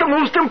 I got the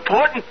most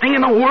important thing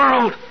in the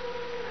world.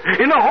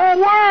 In the whole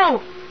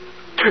world.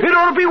 It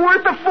ought to be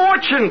worth a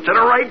fortune to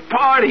the right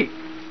party.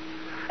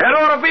 It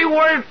ought to be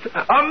worth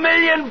 $1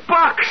 million.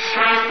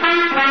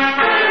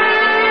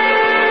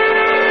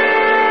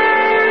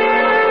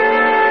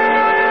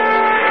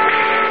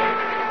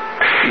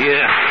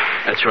 Yeah,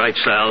 that's right,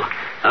 Sal.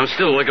 I'm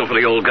still looking for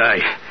the old guy.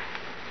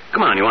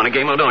 Come on, you want a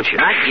game or don't you?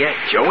 Not yet,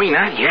 Joey,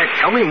 not yet.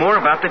 Tell me more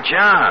about the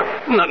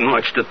job. Nothing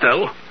much to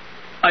tell.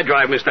 I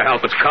drive Mr.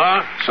 Halpert's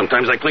car.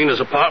 Sometimes I clean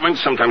his apartment.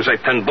 Sometimes I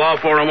tend bar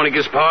for him when he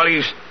gives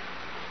parties.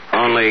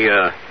 Only,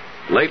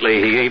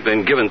 lately he ain't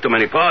been giving too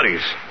many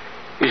parties.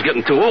 He's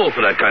getting too old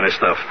for that kind of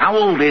stuff. How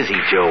old is he,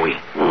 Joey?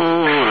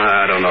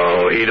 I don't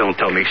know. He don't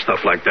tell me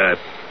stuff like that.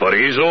 But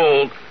he's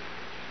old.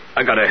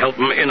 I gotta help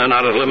him in and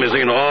out of the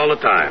limousine all the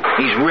time.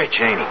 He's rich,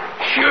 ain't he?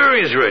 Sure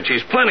he's rich.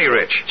 He's plenty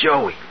rich.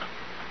 Joey,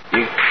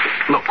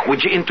 look,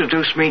 would you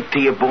introduce me to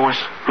your boss?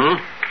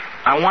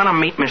 I want to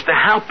meet Mr.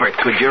 Halpert.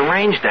 Could you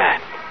arrange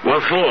that?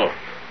 What for?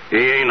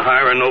 He ain't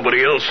hiring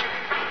nobody else.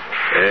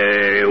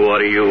 Hey,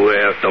 what are you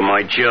after,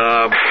 my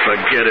job?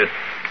 Forget it.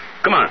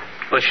 Come on,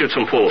 let's shoot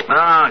some pool.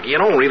 You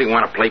don't really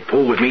want to play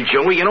pool with me,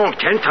 Joey. You know I'm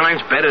 10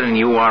 times better than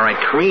you are. I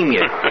cream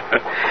you.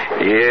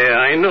 Yeah,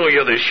 I know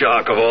you're the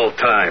shark of all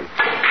time.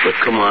 But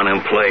come on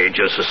and play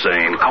just the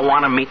same. I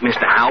want to meet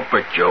Mr.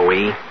 Halpert,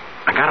 Joey.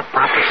 I got a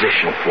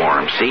proposition for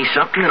him, see?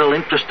 Something that'll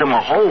interest him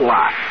a whole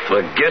lot.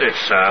 Forget it,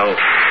 Sal.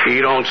 He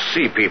don't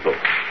see people.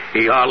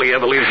 He hardly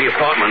ever leaves the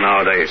apartment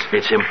nowadays.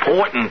 It's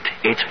important.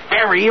 It's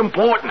very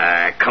important.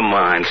 Come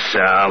on,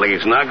 Sal.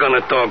 He's not going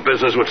to talk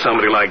business with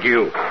somebody like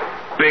you.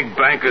 Big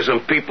bankers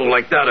and people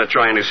like that are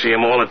trying to see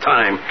him all the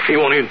time. He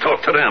won't even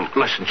talk to them.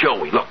 Listen,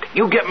 Joey, look,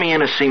 you get me in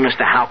to see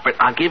Mr. Halpert,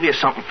 I'll give you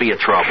something for your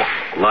trouble.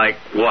 Like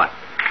what?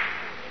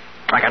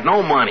 I got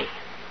no money,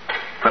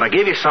 but I'll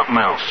give you something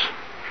else.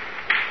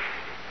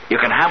 You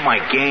can have my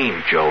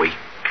game, Joey.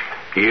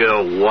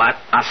 You what?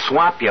 I'll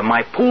swap you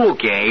my pool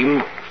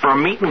game for a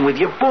meeting with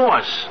your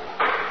boss.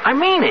 I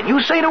mean it.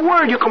 You say the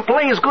word, you can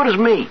play as good as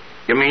me.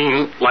 You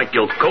mean like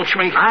you'll coach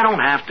me? I don't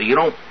have to. You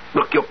don't...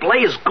 Look, you'll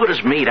play as good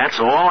as me, that's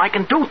all. I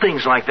can do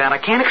things like that. I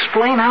can't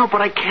explain how,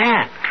 but I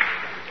can.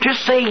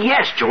 Just say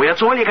yes, Joey.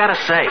 That's all you gotta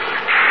say.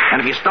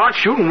 And if you start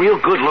shooting real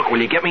good, look,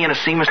 will you get me in to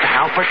see Mr.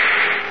 Halpert?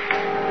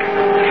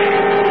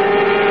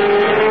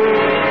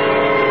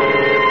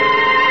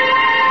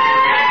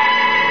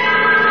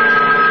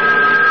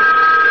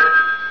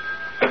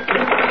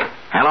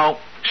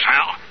 Hello?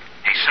 Sal?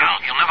 Hey, Sal,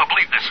 you'll never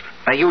believe this.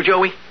 You,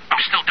 Joey?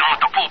 I'm still down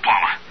at the pool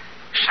parlor.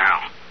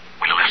 Sal,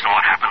 will you listen to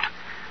what happened?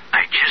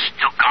 I just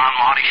took on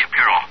Marty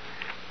Shapiro.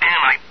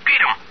 And I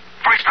beat him.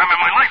 First time in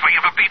my life I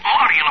ever beat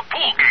Marty in a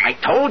pool game. I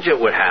told you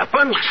it would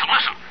happen.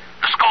 Listen.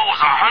 The score was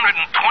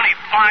 125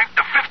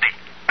 to 50.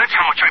 That's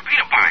how much I beat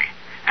him by.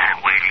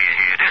 And wait till you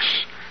hear this.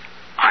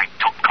 I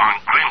took on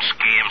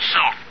Grimsky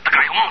himself, the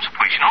guy who owns the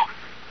place, you know.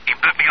 He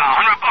bet me $100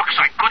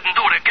 I couldn't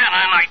do it again,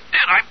 and I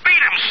did. I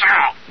beat him,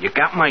 Sal. You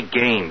got my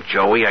game,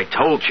 Joey. I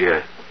told you.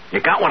 You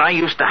got what I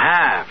used to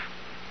have.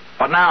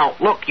 But now,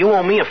 look, you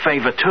owe me a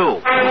favor,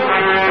 too.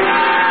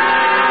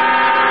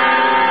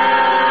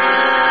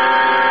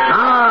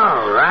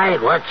 All right,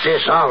 what's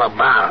this all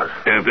about?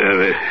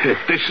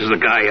 This is the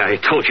guy I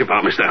told you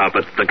about, Mr.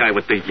 Halpert. The guy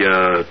with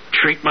the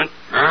treatment.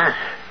 Huh?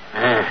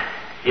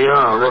 You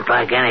don't look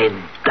like any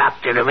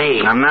doctor to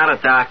me. I'm not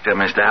a doctor,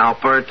 Mr.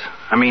 Halpert.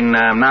 I mean,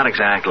 not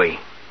exactly.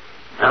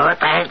 Now, what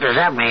the heck does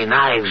that mean,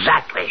 not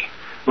exactly?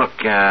 Look,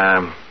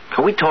 can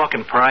we talk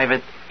in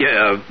private?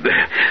 Yeah,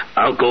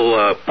 I'll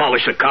go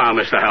polish the car,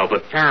 Mr.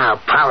 Halpert. Oh,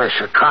 polish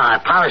the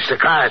car. Polish the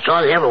car, that's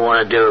all you ever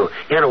want to do.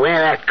 You gotta wear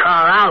that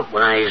car out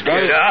one of these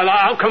days. Yeah,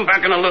 I'll come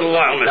back in a little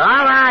while, Mr.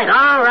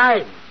 All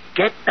right.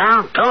 Get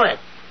down to it.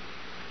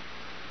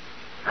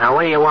 Now,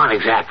 what do you want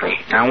exactly?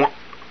 I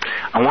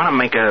want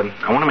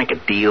to make a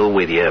deal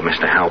with you,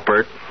 Mr.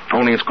 Halpert.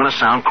 Only it's going to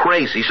sound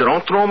crazy, so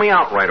don't throw me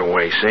out right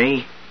away,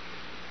 see?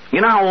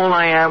 You know how old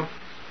I am?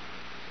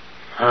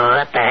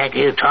 What the heck are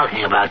you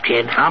talking about,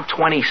 kid? I'm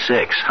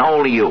 26. How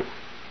old are you?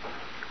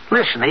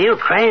 Listen, are you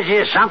crazy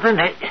or something?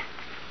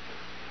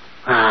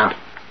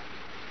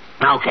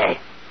 Okay.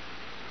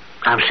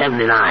 I'm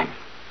 79.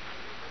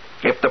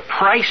 If the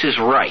price is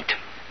right,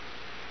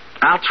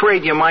 I'll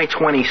trade you my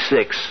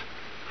 26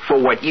 for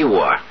what you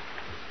are.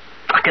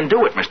 I can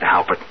do it, Mr.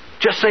 Halpert.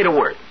 Just say the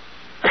word.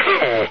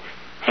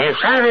 If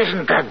that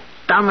isn't the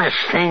dumbest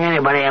thing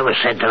anybody ever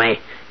said to me,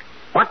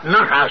 what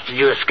nut house did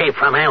you escape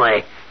from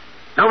anyway?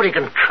 Nobody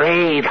can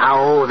trade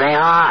how old they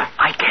are.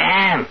 I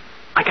can.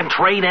 I can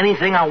trade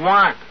anything I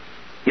want.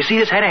 You see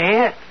this head of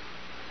hair?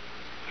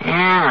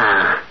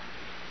 Yeah.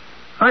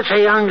 What's a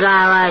young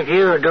guy like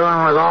you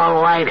doing with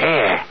all white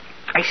hair?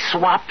 I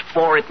swapped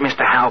for it,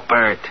 Mr.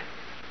 Halpert.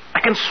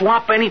 I can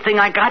swap anything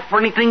I got for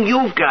anything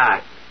you've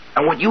got.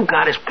 And what you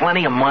got is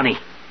plenty of money.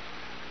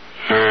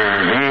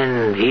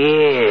 And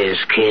years,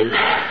 kid.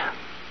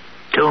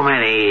 Too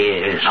many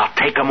years. I'll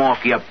take them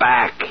off your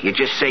back. You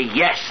just say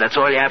yes. That's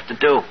all you have to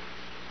do.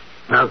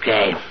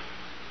 Okay.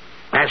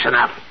 That's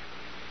enough.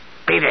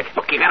 Beat it.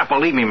 Look, you gotta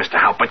believe me, Mr.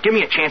 Halpert. Give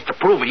me a chance to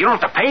prove it. You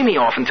don't have to pay me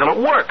off until it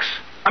works.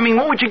 I mean,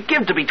 what would you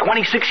give to be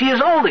 26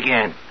 years old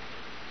again?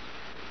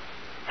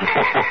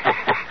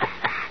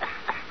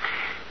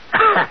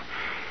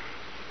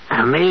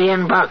 $1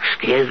 million,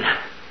 kid.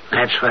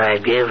 That's what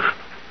I'd give.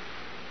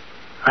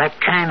 What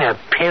kind of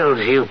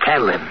pills you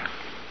peddling?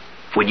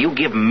 Would you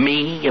give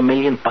me $1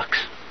 million?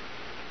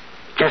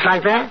 Just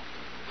like that?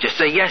 Just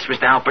say yes,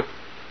 Mr. Halpert.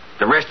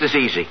 The rest is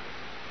easy.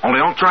 Only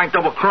don't try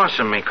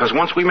double-crossing me, because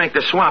once we make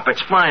the swap,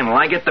 it's final.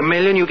 I get the $1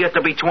 million, you get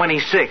to be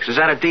 26. Is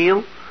that a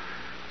deal?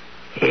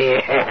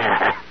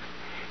 Yeah.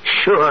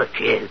 Sure,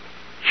 kid.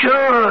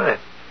 Sure.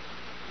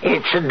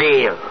 It's a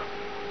deal.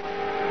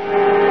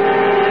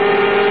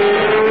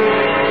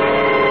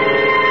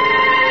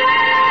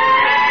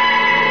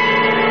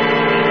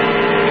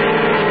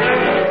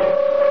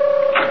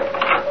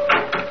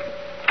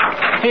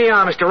 Hey,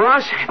 Mr.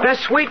 Ross,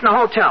 best suite in the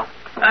hotel.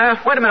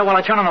 Wait a minute while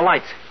I turn on the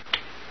lights.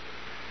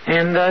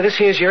 And this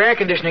here's your air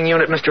conditioning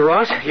unit, Mr.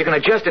 Ross. You can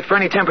adjust it for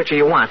any temperature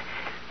you want.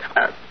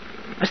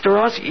 Mr.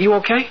 Ross, you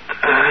okay?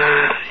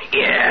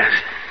 Yes.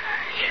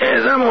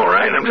 Yes, I'm all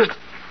right. I'm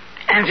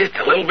just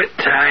a little bit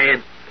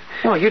tired.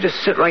 Well, you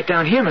just sit right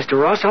down here, Mr.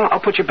 Ross.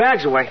 I'll put your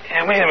bags away.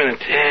 Wait a minute.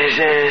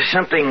 There's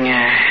something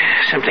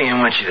I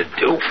want you to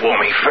do for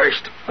me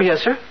first. Oh,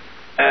 yes, sir?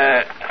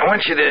 I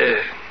want you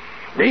to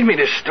read me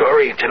the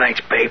story in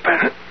tonight's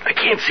paper. I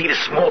can't see the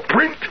small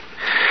print.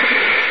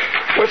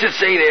 What's it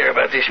say there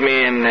about this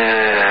man,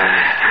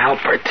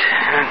 Halpert?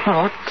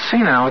 Well, let's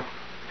see now. It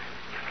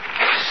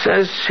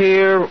says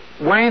here,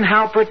 Wayne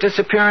Halpert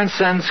disappearance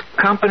sends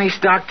company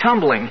stock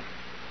tumbling.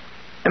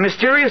 The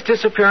mysterious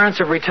disappearance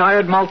of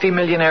retired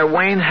multimillionaire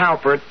Wayne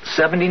Halpert,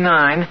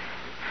 79,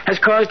 has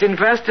caused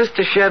investors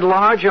to shed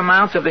large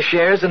amounts of the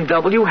shares in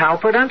W.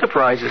 Halpert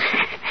Enterprises.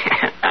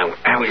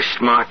 I was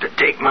smart to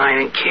take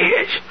mine in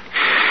cash.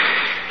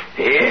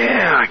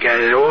 Yeah, I got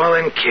it all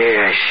in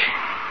cash.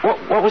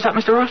 What was that,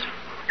 Mr. Ross?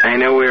 I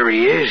know where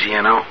he is,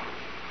 you know.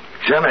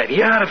 He's on that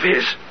yacht of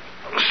his,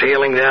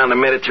 sailing down the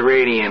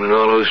Mediterranean and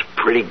all those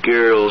pretty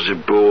girls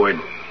aboard.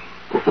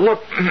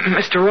 Look,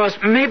 Mr. Ross,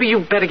 maybe you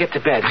better get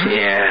to bed.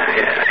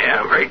 Yeah,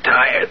 I'm very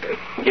tired.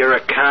 You're a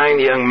kind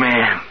young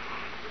man.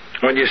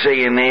 What'd you say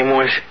your name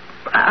was?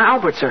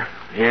 Albert, sir.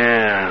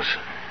 Yes,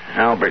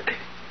 Albert.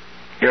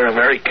 You're a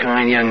very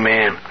kind young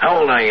man. How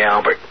old are you,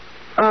 Albert?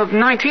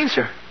 19,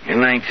 sir. You're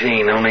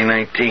 19, only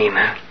 19,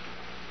 huh?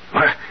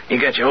 Well, you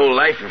got your whole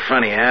life in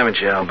front of you, haven't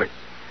you, Albert?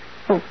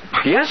 Oh,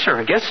 yes, sir,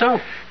 I guess so.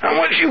 How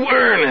much you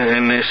earning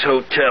in this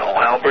hotel,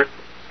 Albert?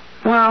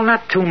 Well,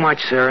 not too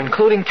much, sir.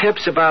 Including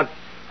tips, about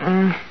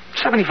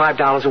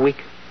 $75 a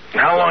week.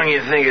 How long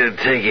you think it'd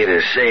take you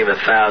to save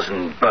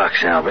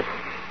 $1,000, Albert?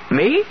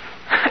 Me?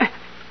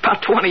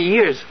 About 20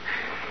 years.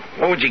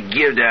 What would you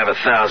give to have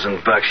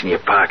 $1,000 in your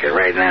pocket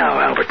right now,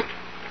 Albert?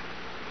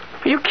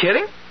 Are you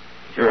kidding?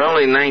 You're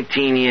only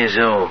 19 years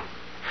old.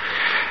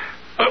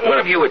 What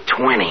if you were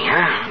 20,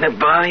 huh? That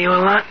bother you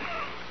a lot?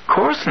 Of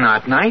course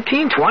not.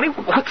 19, 20?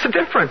 What's the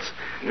difference?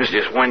 It was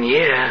just 1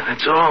 year.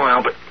 That's all,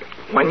 Albert.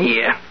 1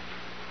 year.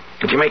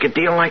 Did you make a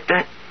deal like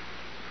that?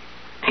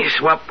 You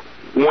swap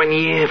 1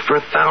 year for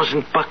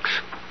 $1,000.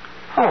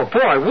 Oh,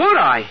 boy, would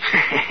I?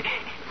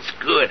 It's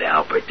good,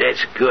 Albert.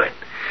 That's good.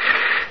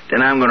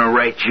 Then I'm going to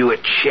write you a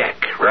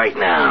check right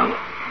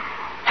now.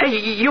 Hey,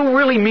 you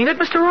really mean it,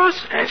 Mr. Ross?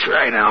 That's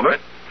right, Albert.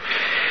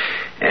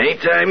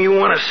 Anytime you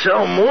want to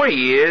sell more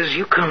years,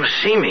 you come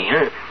see me,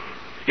 huh?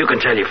 You can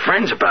tell your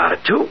friends about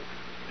it, too.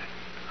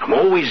 I'm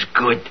always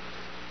good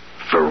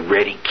for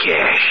ready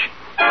cash.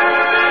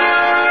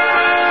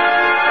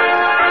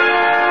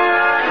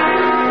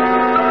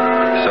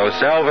 So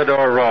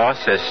Salvador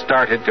Ross has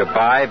started to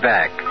buy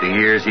back the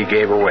years he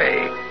gave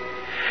away.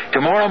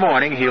 Tomorrow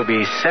morning, he'll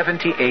be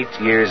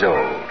 78 years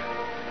old.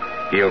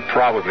 He'll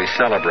probably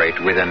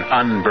celebrate with an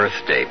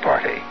unbirthday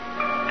party.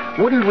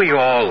 Wouldn't we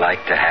all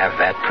like to have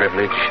that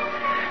privilege?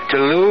 To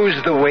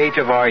lose the weight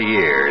of our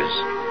years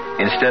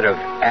instead of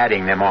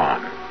adding them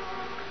on?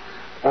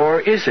 Or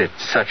is it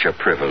such a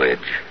privilege?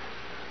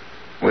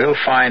 We'll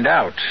find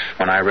out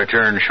when I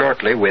return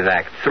shortly with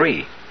Act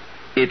 3.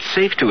 It's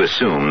safe to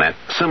assume that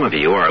some of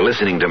you are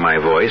listening to my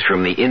voice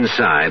from the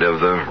inside of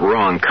the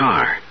wrong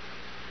car.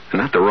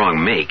 Not the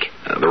wrong make,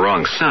 the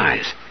wrong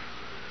size.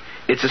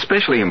 It's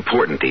especially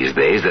important these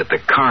days that the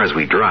cars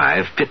we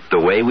drive fit the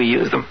way we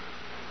use them.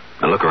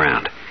 Now look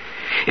around.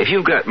 If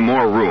you've got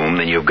more room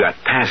than you've got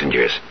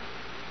passengers,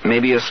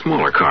 maybe a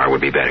smaller car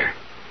would be better.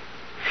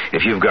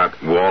 If you've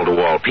got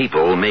wall-to-wall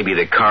people, maybe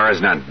the car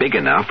is not big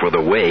enough for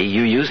the way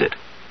you use it.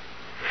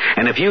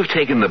 And if you've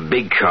taken the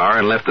big car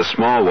and left the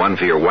small one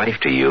for your wife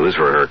to use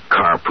for her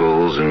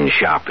carpools and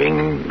shopping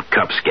and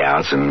Cub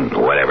Scouts and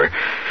whatever,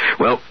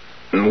 well,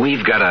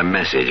 we've got a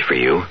message for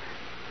you.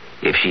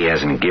 If she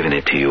hasn't given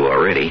it to you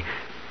already,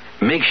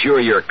 make sure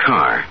your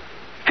car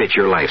fits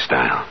your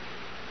lifestyle.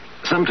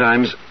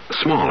 Sometimes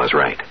small is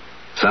right.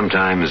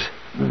 Sometimes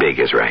big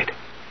is right.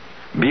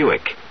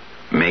 Buick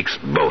makes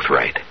both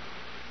right.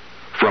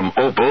 From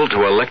Opel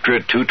to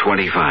Electra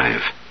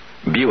 225,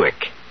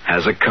 Buick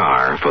has a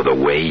car for the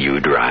way you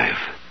drive.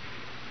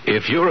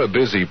 If you're a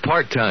busy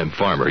part-time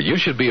farmer, you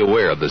should be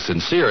aware of the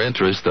sincere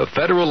interest the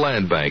Federal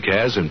Land Bank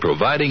has in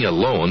providing a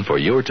loan for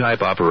your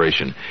type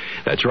operation.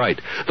 That's right.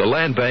 The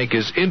Land Bank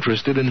is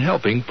interested in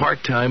helping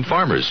part-time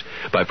farmers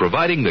by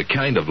providing the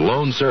kind of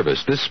loan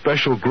service this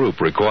special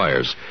group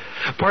requires.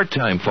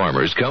 Part-time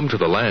farmers come to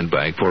the Land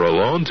Bank for a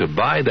loan to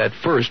buy that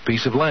first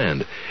piece of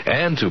land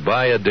and to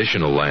buy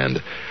additional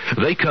land.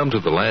 They come to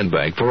the Land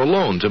Bank for a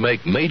loan to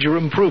make major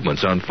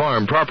improvements on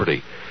farm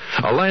property.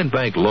 A land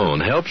bank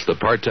loan helps the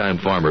part-time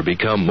farmer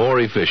become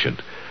more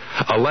efficient.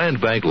 A land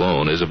bank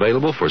loan is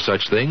available for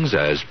such things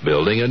as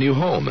building a new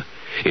home.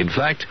 In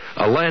fact,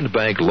 a land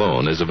bank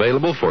loan is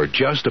available for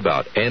just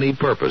about any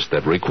purpose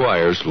that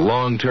requires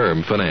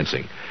long-term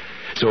financing.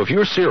 So if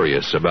you're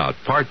serious about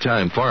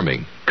part-time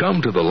farming,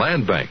 come to the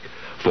land bank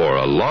for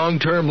a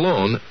long-term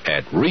loan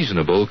at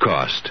reasonable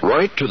cost.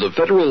 Write to the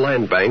Federal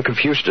Land Bank of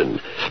Houston,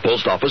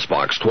 Post Office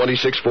Box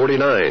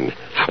 2649,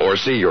 or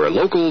see your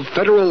local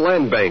Federal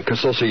Land Bank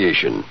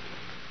Association.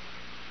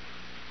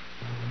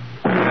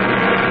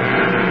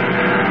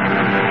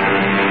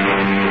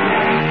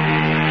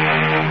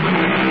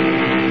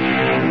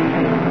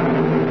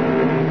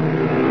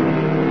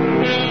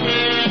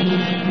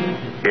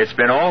 It's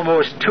been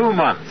almost 2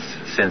 months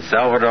since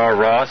Salvador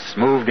Ross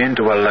moved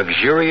into a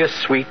luxurious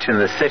suite in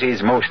the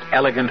city's most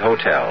elegant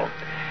hotel.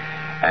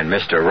 And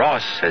Mr.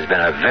 Ross has been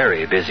a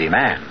very busy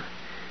man.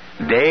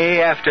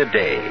 Day after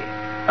day,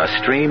 a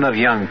stream of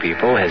young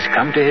people has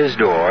come to his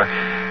door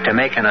to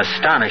make an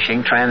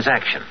astonishing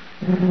transaction.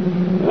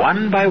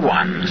 One by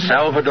one,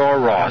 Salvador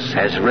Ross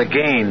has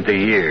regained the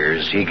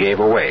years he gave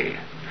away,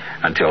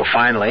 until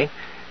finally,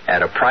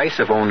 at a price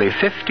of only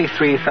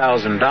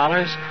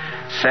 $53,000,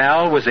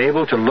 Sal was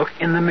able to look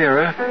in the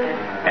mirror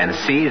and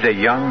see the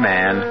young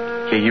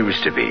man he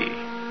used to be.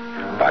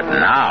 But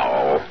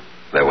now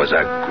there was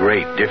a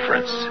great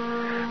difference,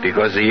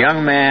 because the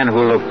young man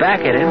who looked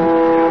back at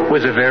him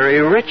was a very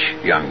rich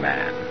young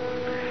man.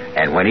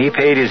 And when he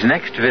paid his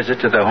next visit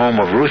to the home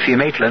of Ruthie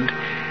Maitland,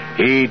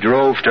 he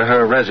drove to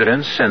her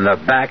residence in the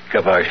back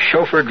of a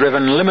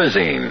chauffeur-driven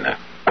limousine.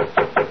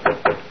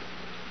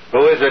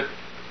 Who is it?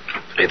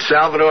 It's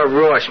Salvador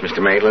Ross,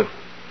 Mr. Maitland.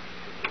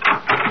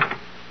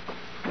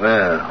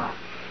 Well,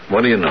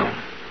 what do you know?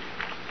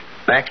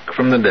 Back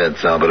from the dead,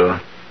 Salvador.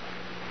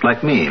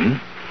 Like me, hmm?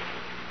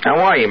 How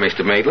are you,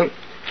 Mr. Maitland?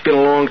 It's been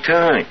a long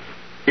time.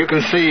 You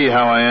can see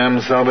how I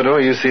am,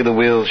 Salvador. You see the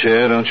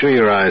wheelchair, don't you?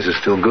 Your eyes are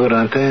still good,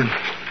 aren't they?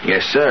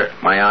 Yes, sir.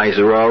 My eyes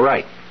are all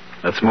right.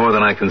 That's more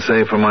than I can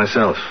say for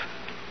myself.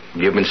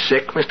 You've been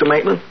sick, Mr.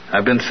 Maitland?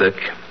 I've been sick.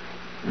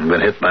 I've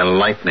been hit by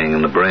lightning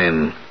in the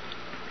brain.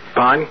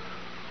 Pardon?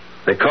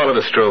 They call it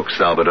a stroke,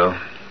 Salvador.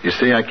 You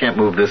see, I can't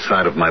move this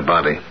side of my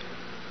body.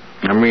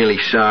 I'm really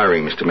sorry,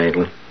 Mr.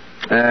 Maitland.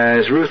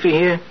 Is Ruthie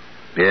here?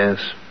 Yes,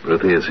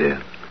 Ruthie is here.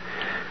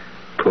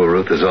 Poor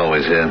Ruth is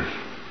always here.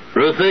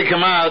 Ruthie,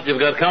 come out. You've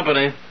got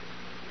company.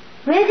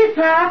 Where's it,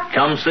 Pop?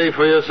 Come see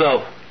for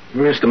yourself.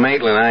 Mr.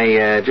 Maitland,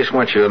 I just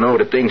want you to know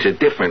that things are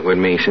different with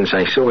me since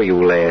I saw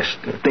you last.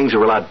 Things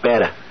are a lot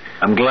better.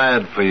 I'm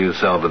glad for you,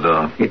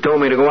 Salvador. He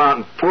told me to go out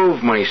and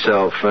prove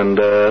myself, and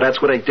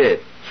that's what I did.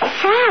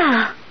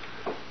 Sal.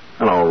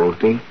 Hello,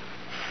 Ruthie.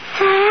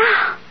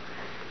 Sal.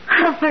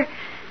 Oh, for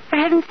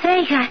heaven's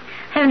sake, I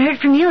haven't heard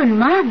from you in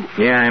months.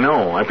 Yeah, I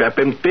know. I've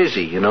been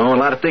busy, you know. A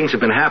lot of things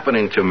have been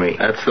happening to me.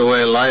 That's the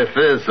way life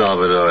is,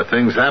 Salvador.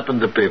 Things happen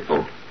to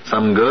people.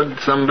 Some good,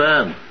 some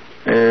bad.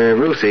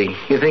 Ruthie,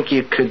 you think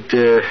you could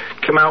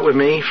come out with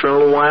me for a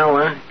little while,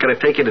 huh? Could I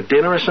take you to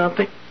dinner or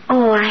something?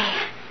 Oh,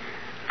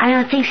 I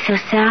don't think so,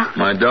 Sal.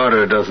 My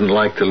daughter doesn't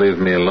like to leave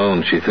me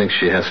alone. She thinks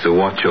she has to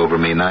watch over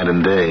me night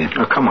and day.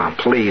 Oh, come on,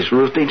 please,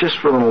 Ruthie, just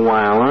for a little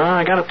while, huh?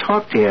 I gotta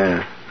talk to you.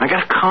 I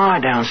got a car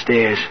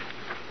downstairs.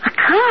 A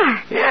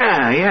car?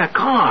 Yeah, a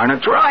car and a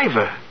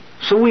driver.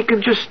 So we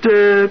could just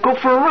go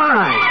for a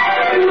ride.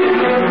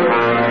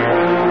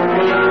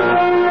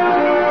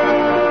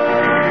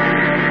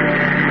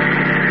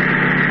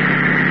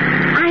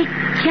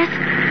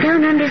 I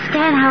don't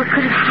understand how it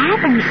could have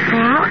happened,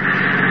 Sal.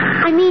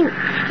 I mean,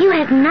 you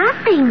had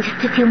nothing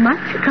just a few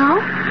months ago.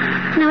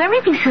 You know,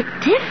 everything's so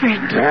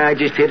different. I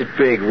just hit it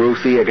big,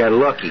 Ruthie. I got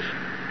lucky.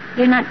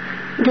 You're not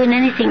doing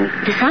anything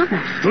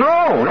dishonest.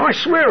 No, I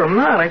swear I'm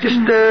not. I just,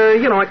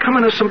 I come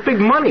into some big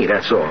money,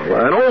 that's all.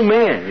 An old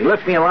man. He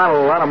left me a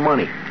lot of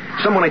money.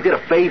 Someone I did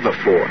a favor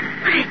for.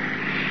 But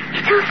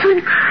it's all so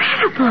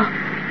incredible.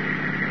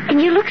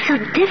 And you look so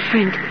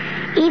different.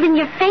 Even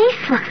your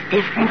face looks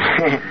different.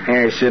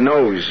 It's your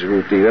nose,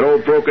 Ruthie. That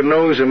old broken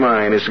nose of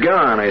mine is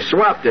gone. I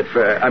swapped it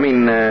for...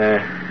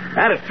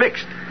 had it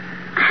fixed.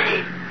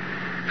 I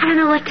don't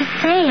know what to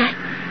say.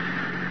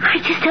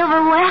 I'm just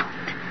overwhelmed.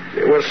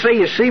 Well, say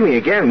you see me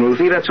again,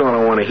 Ruthie. That's all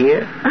I want to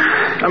hear.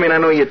 I mean, I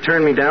know you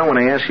turned me down when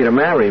I asked you to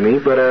marry me,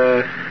 but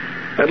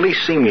at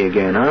least see me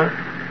again, huh?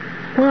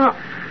 Well,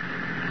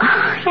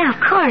 yeah, of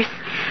course.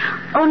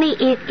 Only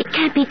it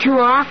can't be too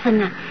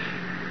often.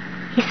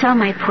 You saw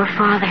my poor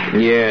father.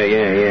 Yeah.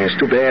 It's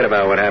too bad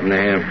about what happened to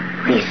him.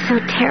 He's so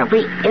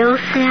terribly ill,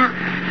 Sal.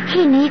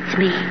 He needs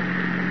me.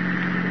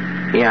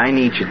 Yeah, I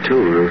need you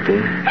too,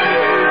 Ruthie.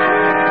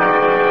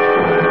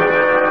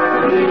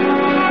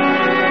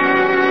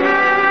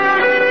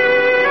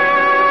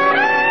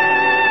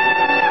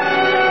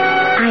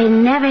 I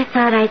never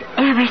thought I'd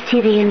ever see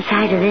the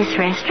inside of this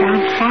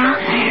restaurant, Sal.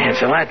 Yeah,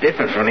 it's a lot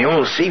different from the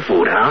old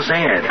seafood house,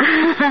 ain't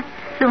it?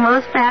 The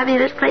most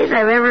fabulous place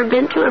I've ever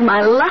been to in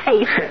my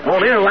life. Oh,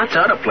 there are lots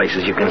of other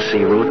places you can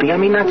see, Ruthie. I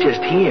mean, not just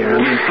here. I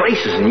mean,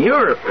 places in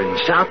Europe and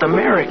South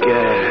America.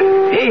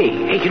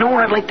 Hey, you know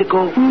where I'd like to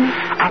go?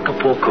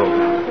 Acapulco.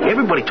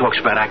 Everybody talks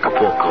about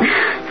Acapulco.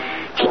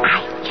 Gee,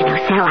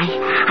 Sal,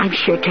 I'm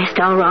sure dressed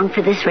all wrong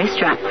for this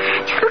restaurant.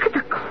 Just look at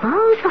the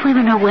clothes the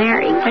women are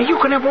wearing. Now, you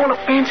can have all the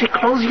fancy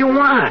clothes you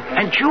want.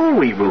 And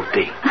jewelry,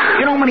 Ruthie.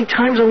 You know how many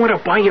times I want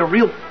to buy you a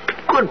real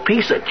good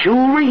piece of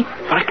jewelry,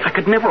 but I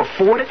could never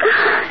afford it.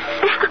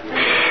 Sal,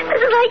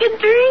 this is like a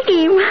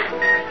dream.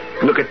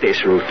 Look at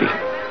this, Ruthie.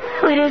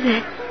 What is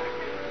it?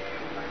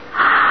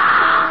 Sal.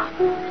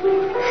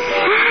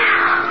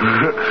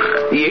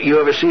 You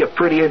ever see a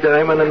prettier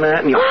diamond than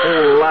that in your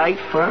whole life,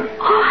 huh?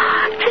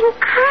 Oh, it's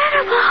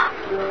incredible.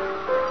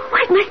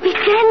 Well, it must be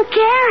 10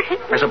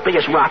 carats. That's the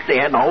biggest rock they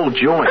had in the whole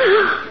joint.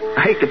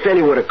 I hate to tell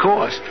you what it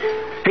cost.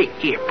 Hey,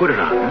 here, put it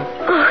on, huh?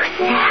 Oh,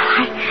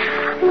 Sal,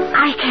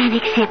 I can't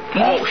accept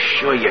this. Oh,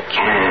 sure you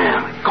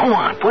can. Go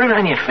on, put it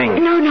on your finger.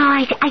 No,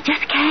 I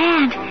just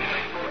can't.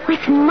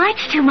 It's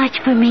much too much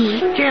for me.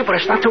 Yeah, but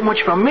it's not too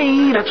much for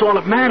me. That's all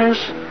that matters.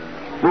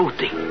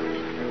 Ruthie,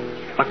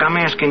 look, I'm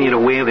asking you to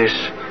wear this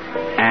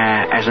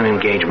as an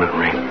engagement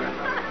ring.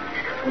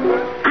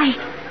 I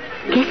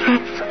guess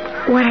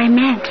that's what I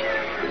meant.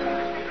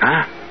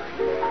 Huh?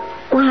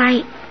 Well,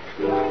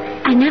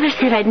 I never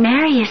said I'd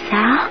marry you,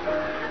 Sal.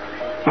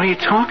 What are you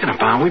talking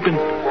about?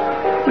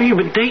 You've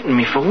been dating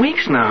me for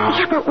weeks now.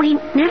 Yeah, but we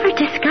never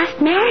discussed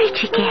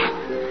marriage again.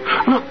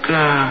 Look,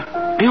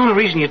 the only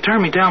reason you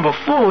turned me down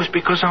before was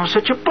because I was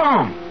such a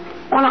bum.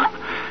 Well,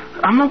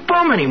 I'm no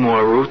bum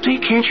anymore, Ruthie.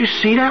 Can't you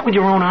see that with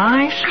your own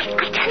eyes? I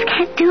just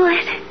can't do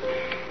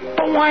it.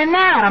 But why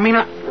not? I mean,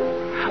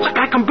 look,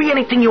 I can be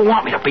anything you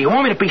want me to be. You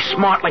want me to be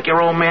smart like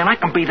your old man? I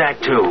can be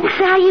that, too.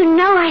 Sal, you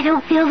know I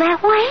don't feel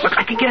that way. Look,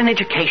 I could get an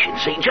education,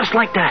 see, just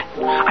like that.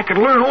 I could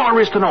learn all there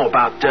is to know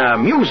about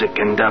music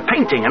and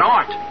painting and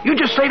art. You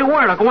just say the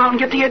word, I'll go out and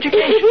get the education.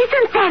 It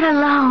isn't that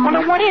alone. Well,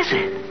 then what is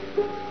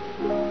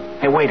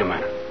it? Hey, wait a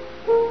minute.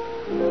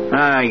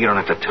 You don't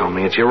have to tell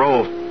me. It's your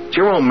old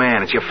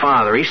man. It's your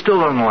father. He still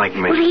doesn't like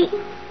me. Well,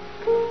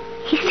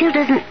 he still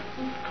doesn't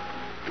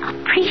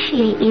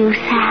appreciate you,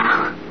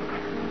 Sal.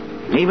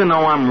 Even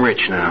though I'm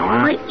rich now,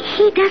 huh? But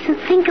he doesn't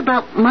think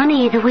about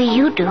money the way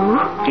you do.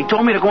 He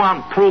told me to go out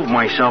and prove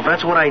myself.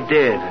 That's what I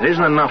did. It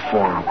isn't enough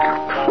for him.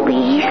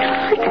 Please,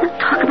 we can't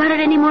talk about it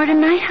anymore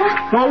tonight,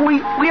 huh? Well,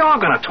 we are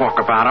going to talk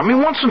about it. I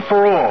mean, once and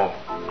for all.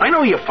 I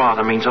know your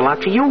father means a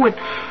lot to you, and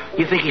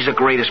you think he's the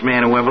greatest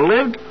man who ever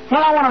lived.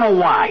 Well, I want to know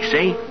why,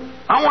 see?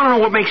 I want to know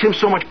what makes him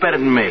so much better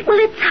than me. Well,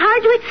 it's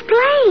hard to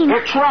explain.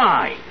 Well,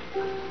 try.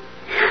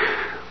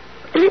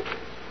 It's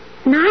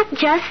not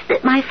just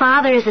that my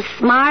father is a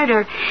smart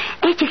or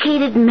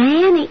educated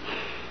man.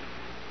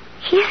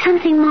 He has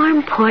something more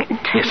important.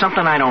 Yeah,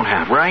 something I don't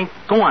have, right?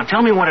 Go on,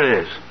 tell me what it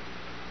is.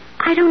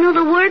 I don't know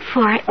the word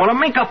for it. Well, then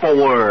make up a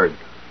word.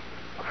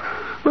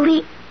 Well,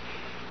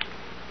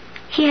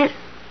 he has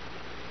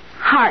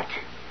heart.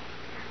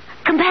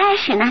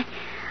 Compassion.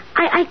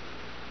 I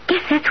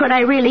guess that's what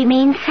I really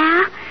mean,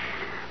 Sal.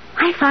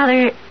 My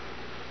father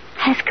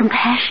has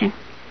compassion.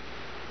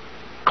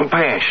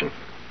 Compassion?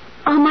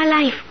 All my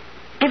life.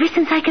 Ever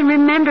since I can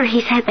remember,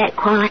 he's had that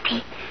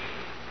quality.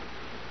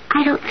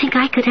 I don't think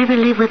I could ever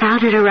live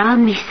without it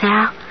around me,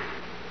 Sal.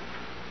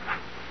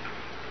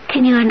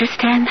 Can you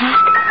understand that?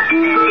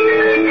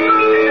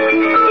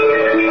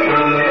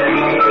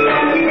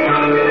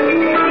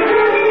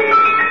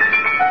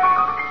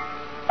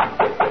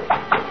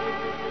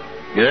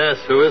 Yes,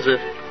 who is it?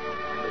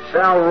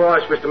 Sal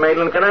Ross, Mr.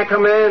 Maitland. Can I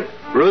come in?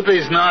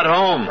 Ruthie's not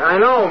home. I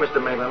know,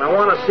 Mr. Maitland. I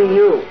want to see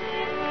you.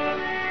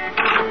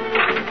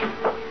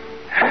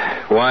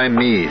 Why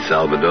me,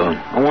 Salvador?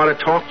 I want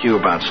to talk to you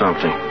about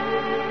something.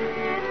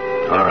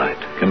 All right,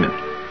 come in.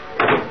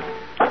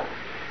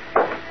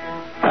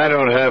 I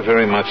don't have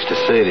very much to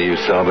say to you,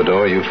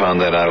 Salvador. You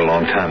found that out a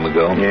long time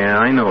ago. Yeah,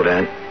 I know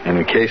that. And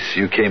in case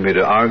you came here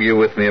to argue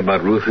with me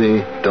about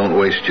Ruthie, don't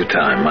waste your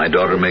time. My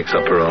daughter makes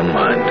up her own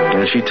mind.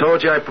 And she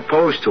told you I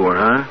proposed to her,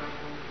 huh?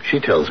 She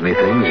tells me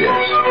things,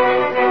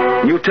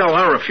 yes. You tell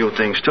her a few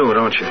things, too,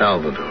 don't you?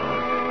 Salvador,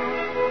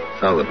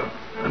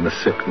 I'm a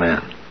sick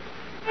man.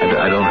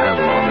 I don't have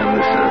long on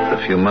this earth.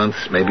 A few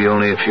months, maybe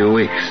only a few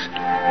weeks.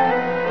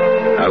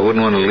 I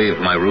wouldn't want to leave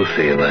my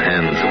Ruthie in the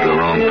hands of the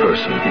wrong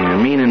person. You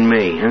meaning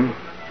me, huh?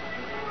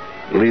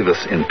 Leave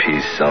us in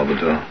peace,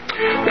 Salvador.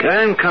 I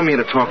didn't come here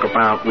to talk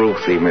about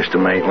Ruthie, Mr.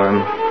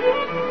 Maitland.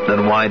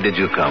 Then why did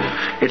you come?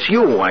 It's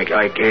you I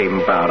came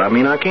about.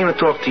 I came to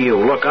talk to you.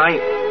 Look,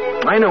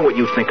 I know what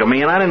you think of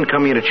me, and I didn't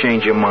come here to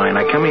change your mind.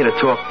 I come here to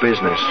talk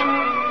business.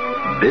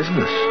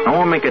 Business? I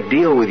want to make a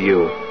deal with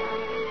you.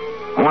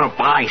 I want to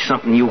buy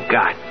something you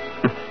got.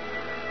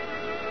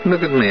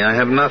 Look at me. I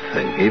have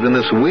nothing. Even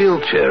this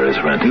wheelchair is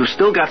rented. You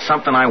still got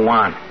something I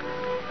want.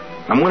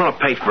 I'm willing to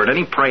pay for it,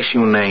 any price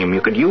you name.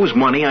 You could use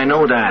money, I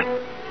know that.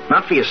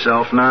 Not for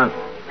yourself, not.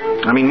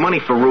 Money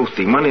for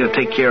Ruthie. Money to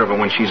take care of her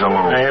when she's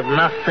alone. I have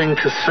nothing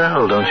to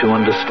sell, don't you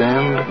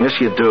understand? Yes,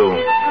 you do.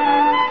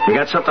 You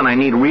got something I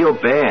need real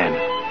bad.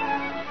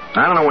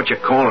 I don't know what you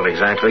call it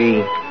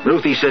exactly.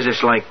 Ruthie says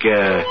it's like,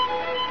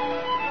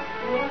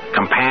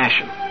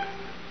 compassion.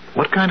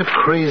 What kind of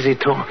crazy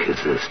talk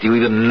is this? Do you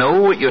even know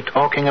what you're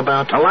talking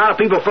about? A lot of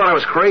people thought I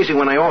was crazy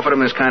when I offered them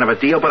this kind of a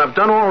deal, but I've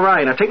done all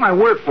right. I take my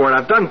word for it.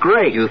 I've done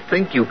great. You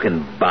think you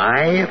can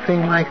buy a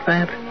thing like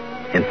that?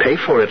 And pay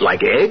for it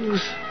like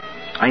eggs?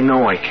 I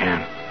know I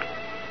can.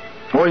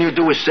 All you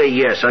do is say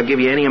yes. I'll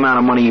give you any amount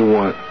of money you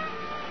want.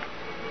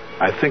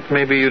 I think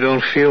maybe you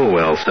don't feel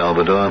well,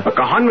 Salvador. Look,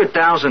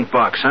 $100,000,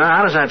 huh?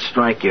 How does that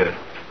strike you?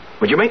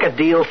 Would you make a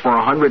deal for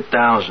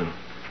 $100,000?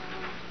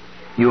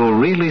 You're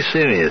really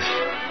serious?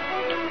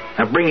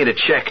 I'll bring you the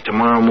check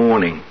tomorrow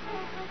morning.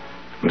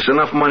 It's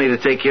enough money to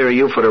take care of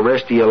you for the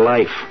rest of your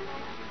life.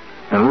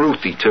 And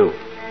Ruthie, too.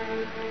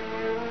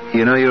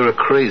 You know, you're a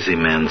crazy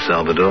man,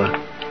 Salvador.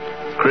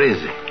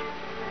 Crazy.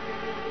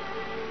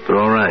 But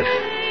all right.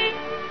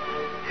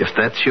 If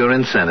that's your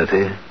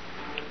insanity,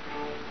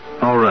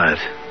 all right.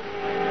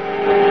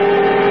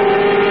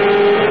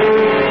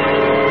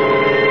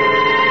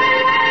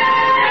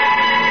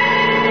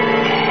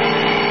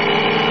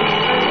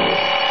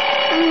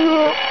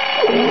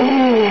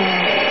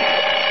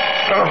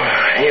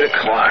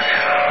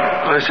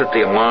 I set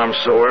the alarm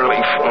so early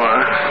for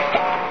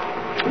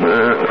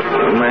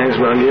might as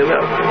well give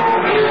up.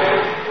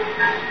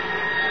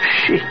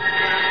 She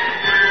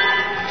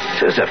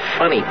says a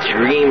funny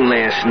dream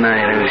last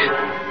night.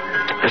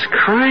 I was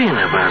crying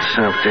about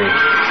something.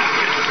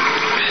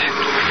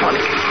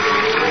 Funny.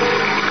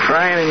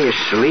 Crying in your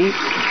sleep?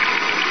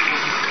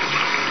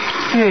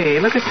 Hey,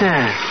 look at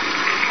that.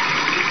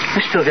 I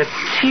still got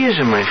tears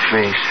in my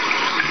face.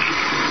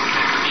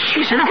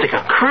 Jeez, I don't think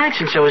I've cried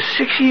since I was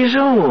 6 years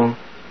old.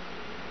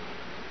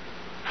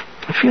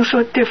 I feel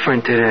so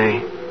different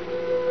today.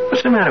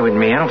 What's the matter with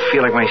me? I don't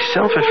feel like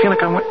myself. I feel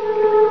like I want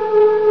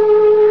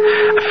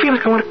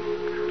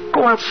to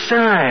go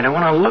outside. I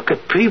want to look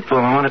at people.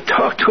 I want to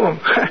talk to them.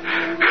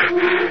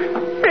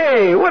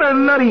 Hey, what a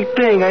nutty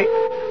thing. I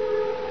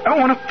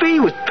want to be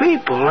with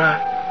people.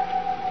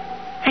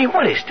 Hey,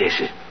 what is this?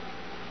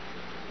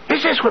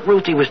 Is this what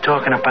Ruthie was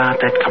talking about?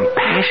 That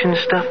compassion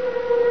stuff?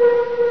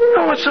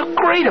 Oh, what's so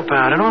great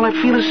about it? All I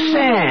feel is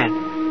sad.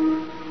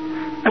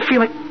 I feel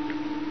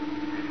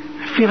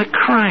like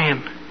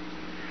crying.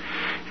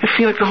 I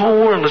feel like the whole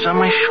world is on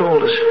my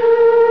shoulders.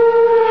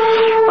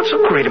 What's so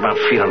great about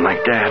feeling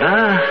like that,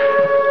 huh?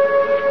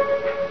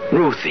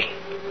 Ruthie.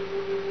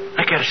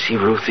 I gotta see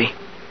Ruthie.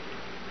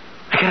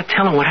 I gotta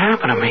tell her what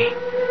happened to me.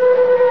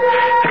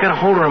 I gotta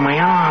hold her in my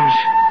arms.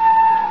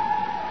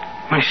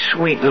 My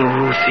sweet little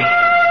Ruthie.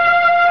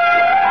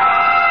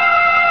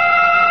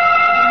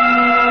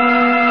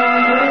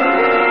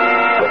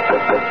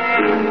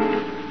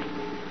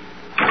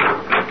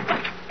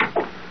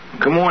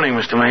 morning,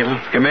 Mr.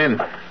 Maitland. Come in.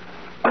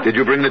 Did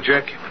you bring the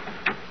check?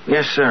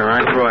 Yes, sir.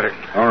 I brought it.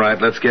 All right,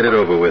 let's get it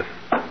over with.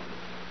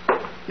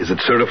 Is it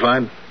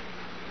certified?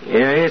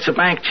 Yeah, it's a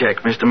bank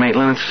check, Mr.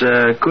 Maitland.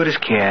 It's good as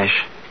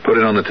cash. Put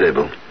it on the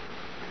table.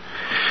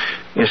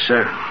 Yes,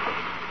 sir.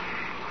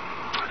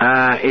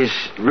 Is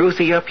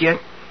Ruthie up yet?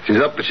 She's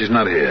up, but she's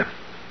not here.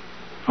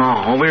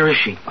 Oh, where is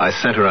she? I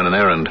sent her on an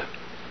errand.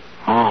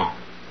 Oh,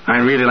 I'd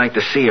really like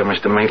to see her,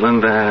 Mr.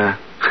 Maitland.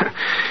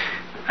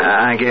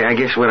 I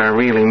guess what I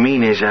really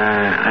mean is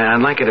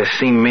I'd like her to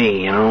see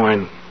me, you know,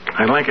 and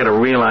I'd like her to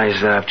realize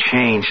that I've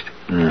changed.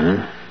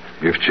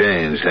 Mm-hmm. You've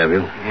changed, have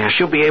you? Yeah,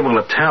 she'll be able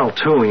to tell,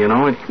 too, you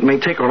know. It may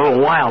take her a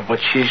little while, but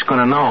she's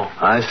going to know.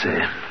 I see.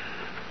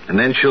 And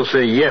then she'll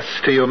say yes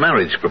to your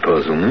marriage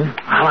proposal, hmm?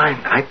 Well,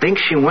 I think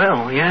she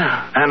will,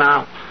 yeah. And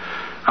I'll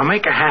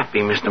make her happy,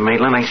 Mr.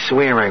 Maitland. I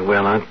swear I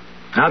will.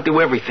 I'll do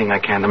everything I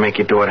can to make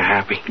your daughter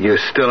happy. You're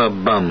still a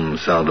bum,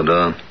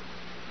 Salvador.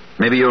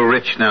 Maybe you're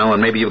rich now,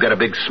 and maybe you've got a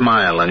big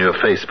smile on your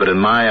face, but in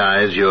my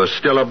eyes, you're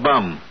still a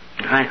bum.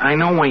 I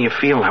know why you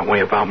feel that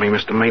way about me,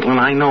 Mr. Maitland.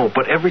 I know,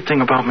 but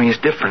everything about me is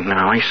different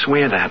now. I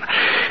swear that.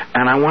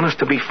 And I want us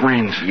to be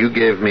friends. You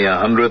gave me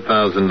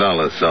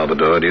 $100,000,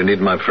 Salvador. Do you need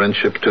my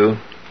friendship, too?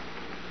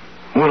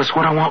 Well, it's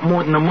what I want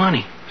more than the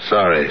money.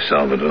 Sorry,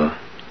 Salvador.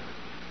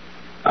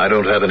 I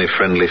don't have any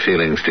friendly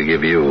feelings to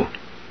give you.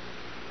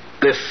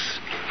 This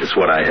is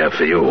what I have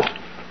for you.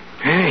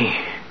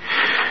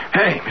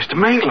 Hey, Mr.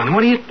 Maitland,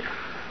 what are you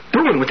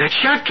doing with that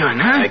shotgun,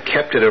 huh? I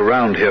kept it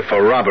around here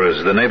for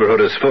robbers. The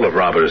neighborhood is full of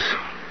robbers.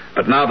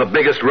 But now the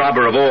biggest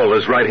robber of all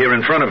is right here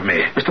in front of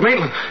me. Mr.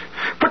 Maitland,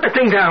 put the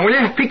thing down, will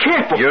you? Be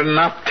careful. You're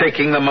not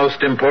taking the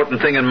most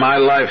important thing in my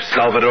life,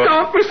 Salvador.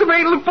 Stop, Mr.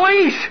 Maitland,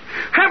 please.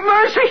 Have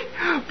mercy.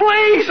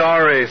 Please.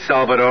 Sorry,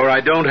 Salvador. I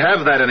don't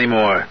have that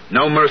anymore.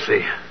 No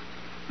mercy.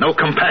 No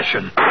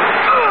compassion.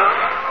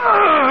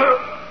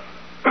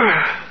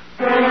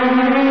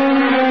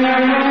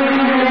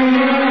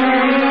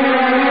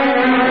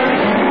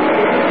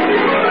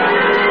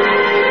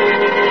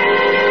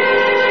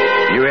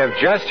 You have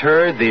just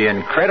heard the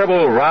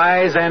incredible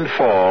rise and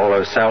fall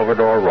of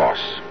Salvador Ross,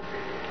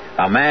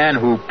 a man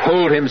who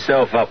pulled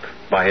himself up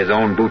by his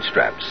own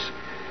bootstraps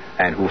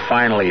and who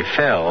finally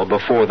fell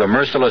before the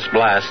merciless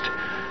blast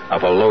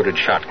of a loaded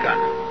shotgun.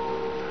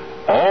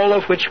 All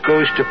of which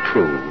goes to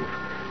prove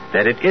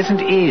that it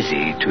isn't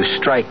easy to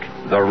strike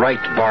the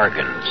right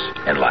bargains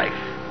in life.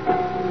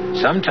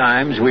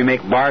 Sometimes we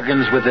make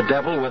bargains with the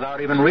devil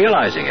without even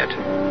realizing it.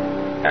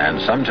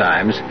 And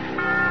sometimes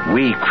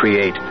we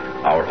create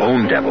our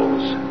own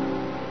devils,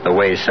 the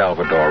way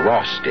Salvador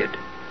Ross did.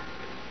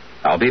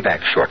 I'll be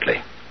back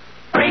shortly.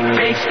 Great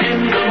taste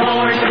in the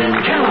morning,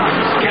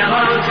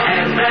 Kellogg's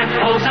has that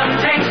wholesome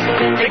taste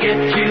to get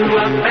you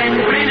up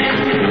and grinning.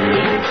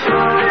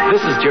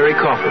 This is Jerry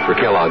Coffer for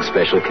Kellogg's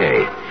Special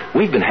K.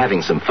 We've been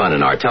having some fun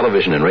in our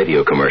television and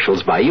radio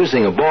commercials by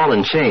using a ball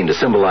and chain to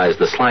symbolize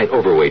the slight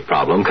overweight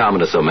problem common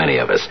to so many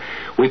of us.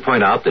 We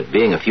point out that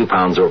being a few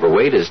pounds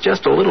overweight is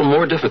just a little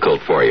more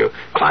difficult for you.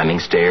 Climbing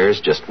stairs,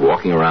 just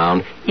walking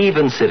around,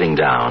 even sitting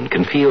down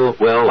can feel,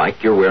 well,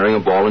 like you're wearing a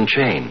ball and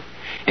chain.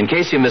 In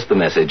case you missed the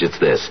message, it's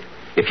this.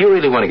 If you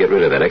really want to get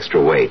rid of that extra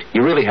weight,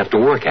 you really have to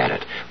work at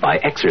it by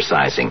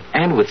exercising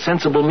and with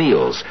sensible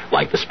meals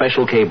like the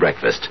Special K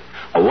breakfast.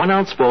 A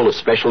 1-ounce bowl of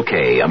Special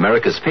K,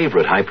 America's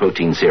favorite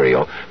high-protein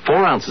cereal, 4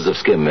 ounces of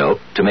skim milk,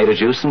 tomato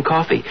juice, and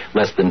coffee.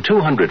 Less than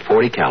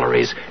 240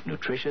 calories.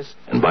 Nutritious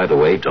and, by the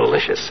way,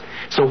 delicious.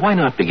 So why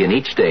not begin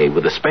each day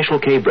with a Special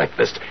K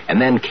breakfast and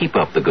then keep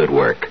up the good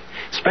work?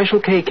 Special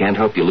K can't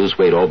help you lose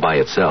weight all by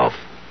itself,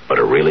 but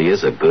it really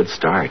is a good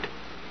start.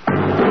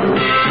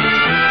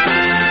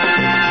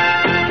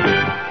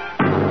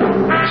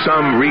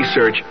 Some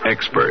research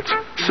experts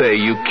say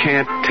you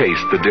can't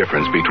taste the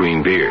difference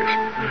between beers.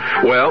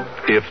 Well,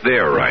 if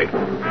they're right,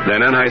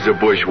 then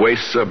Anheuser-Busch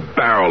wastes a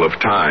barrel of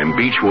time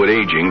Beechwood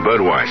aging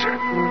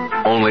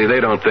Budweiser. Only they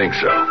don't think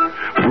so.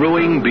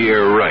 Brewing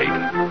beer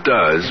right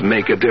does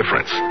make a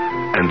difference.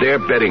 And they're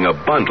betting a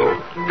bundle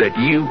that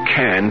you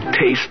can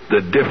taste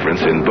the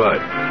difference in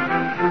Bud.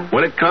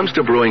 When it comes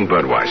to brewing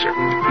Budweiser,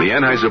 the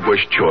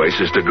Anheuser-Busch choice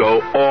is to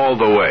go all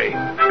the way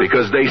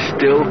because they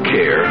still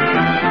care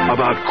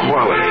about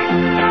quality.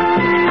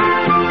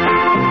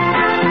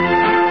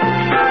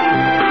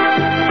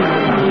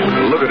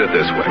 Look at it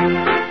this way.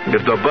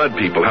 If the Bud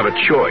people have a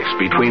choice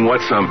between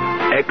what some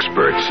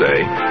experts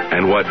say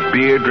and what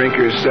beer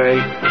drinkers say,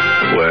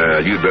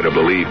 well, you'd better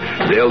believe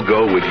they'll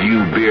go with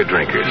you beer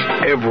drinkers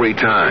every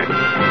time.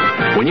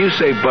 When you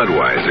say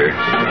Budweiser,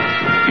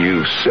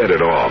 you've said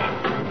it all.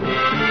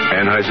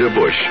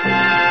 Anheuser-Busch,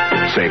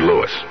 St.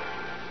 Louis.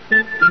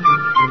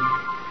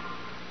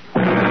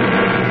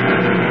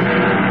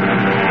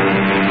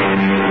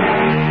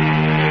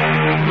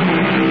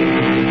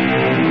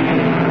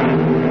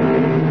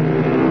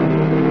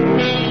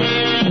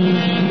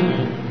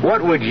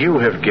 What would you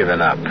have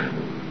given up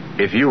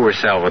if you were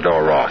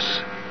Salvador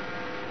Ross?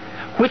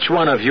 Which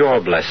one of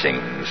your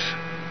blessings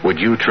would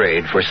you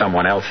trade for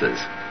someone else's?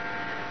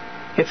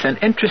 It's an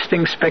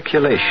interesting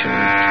speculation,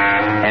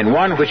 and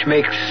one which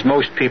makes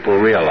most people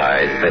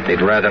realize that they'd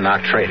rather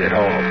not trade at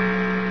all.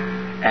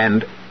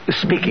 And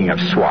speaking of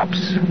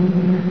swaps,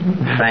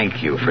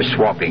 thank you for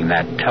swapping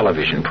that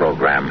television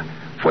program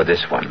for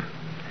this one.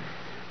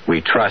 We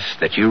trust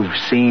that you've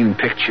seen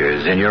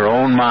pictures in your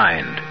own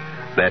mind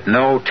that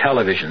no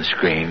television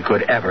screen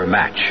could ever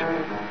match.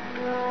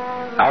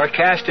 Our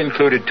cast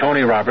included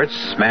Tony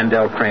Roberts,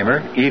 Mandel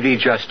Kramer, Evie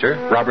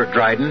Juster, Robert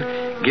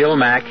Dryden, Gil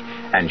Mack,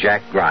 and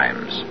Jack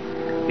Grimes.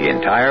 The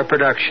entire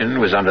production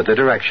was under the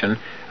direction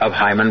of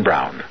Hyman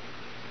Brown.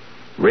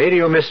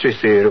 Radio Mystery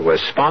Theater was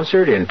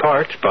sponsored in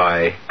part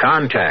by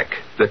Contact,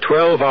 the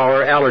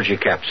 12-hour allergy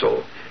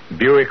capsule,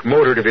 Buick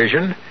Motor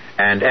Division,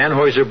 and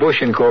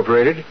Anheuser-Busch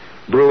Incorporated,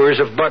 brewers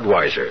of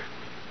Budweiser.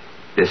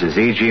 This is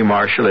E.G.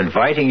 Marshall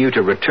inviting you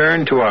to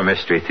return to our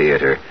Mystery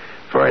Theater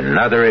for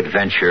another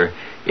adventure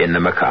in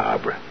the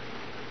macabre.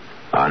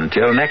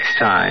 Until next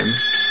time,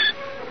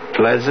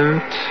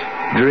 pleasant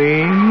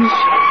dreams.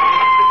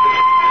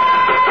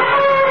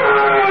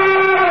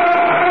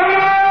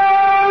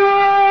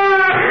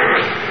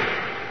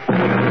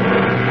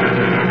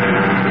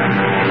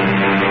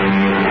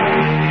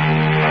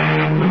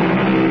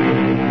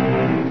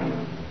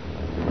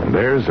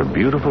 There's a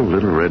beautiful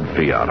little red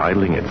Fiat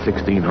idling its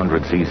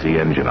 1600cc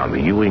engine on the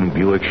Ewing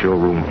Buick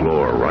showroom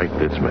floor right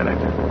this minute.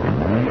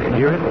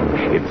 Hear it?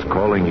 It's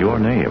calling your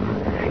name.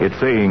 It's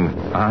saying,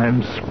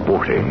 I'm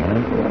sporty.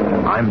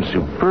 I'm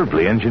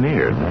superbly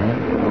engineered.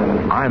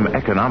 I'm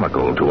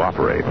economical to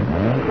operate.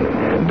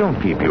 Don't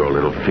keep your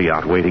little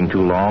Fiat waiting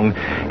too long.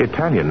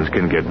 Italians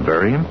can get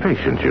very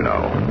impatient, you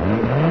know.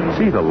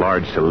 See the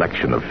large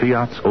selection of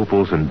Fiats,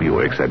 Opals, and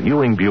Buicks at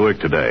Ewing Buick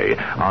today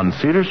on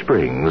Cedar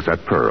Springs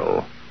at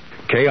Pearl.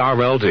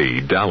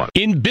 KRLD, Dallas.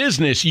 In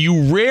business,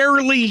 you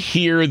rarely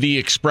hear the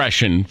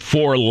expression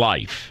for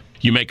life.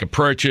 You make a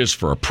purchase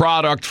for a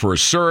product, for a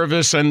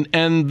service, and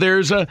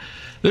there's a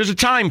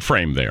time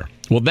frame there.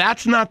 Well,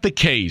 that's not the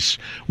case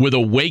with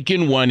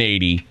Awaken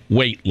 180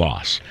 weight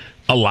loss.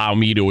 Allow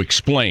me to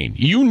explain.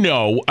 You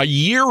know, a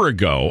year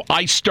ago,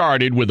 I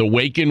started with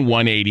Awaken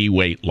 180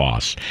 weight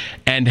loss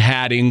and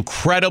had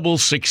incredible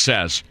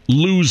success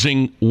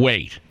losing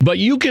weight. But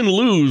you can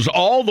lose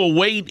all the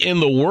weight in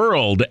the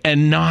world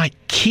and not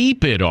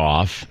keep it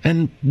off.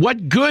 And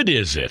what good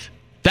is it?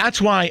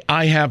 That's why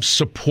I have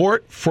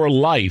support for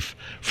life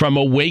from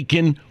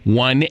Awaken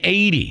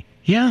 180.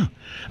 Yeah.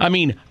 I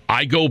mean,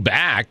 I go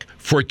back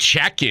for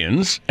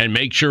check-ins and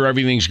make sure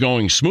everything's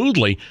going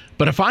smoothly.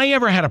 But if I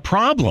ever had a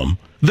problem,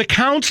 the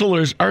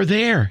counselors are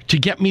there to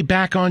get me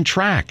back on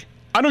track.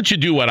 Why don't you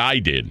do what I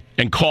did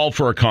and call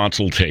for a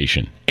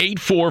consultation?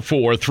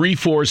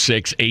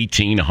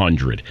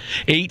 844-346-1800.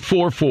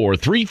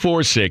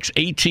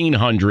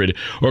 844-346-1800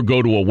 or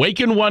go to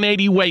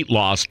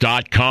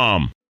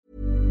awaken180weightloss.com.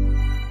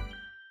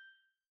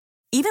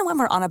 Even when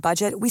we're on a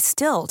budget, we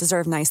still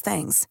deserve nice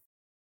things.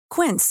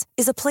 Quince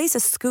is a place to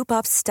scoop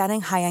up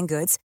stunning high-end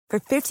goods for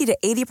 50 to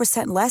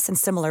 80% less than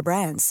similar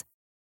brands.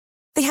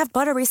 They have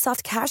buttery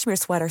soft cashmere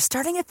sweaters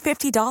starting at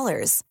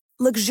 $50,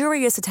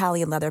 luxurious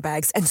Italian leather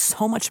bags, and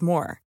so much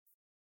more.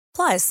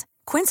 Plus,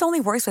 Quince only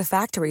works with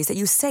factories that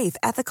use safe,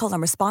 ethical,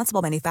 and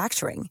responsible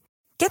manufacturing.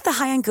 Get the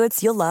high-end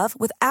goods you'll love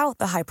without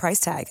the high price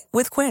tag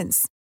with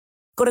Quince.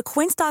 Go to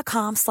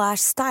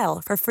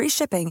quince.com/style for free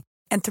shipping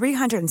and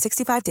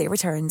 365-day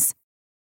returns.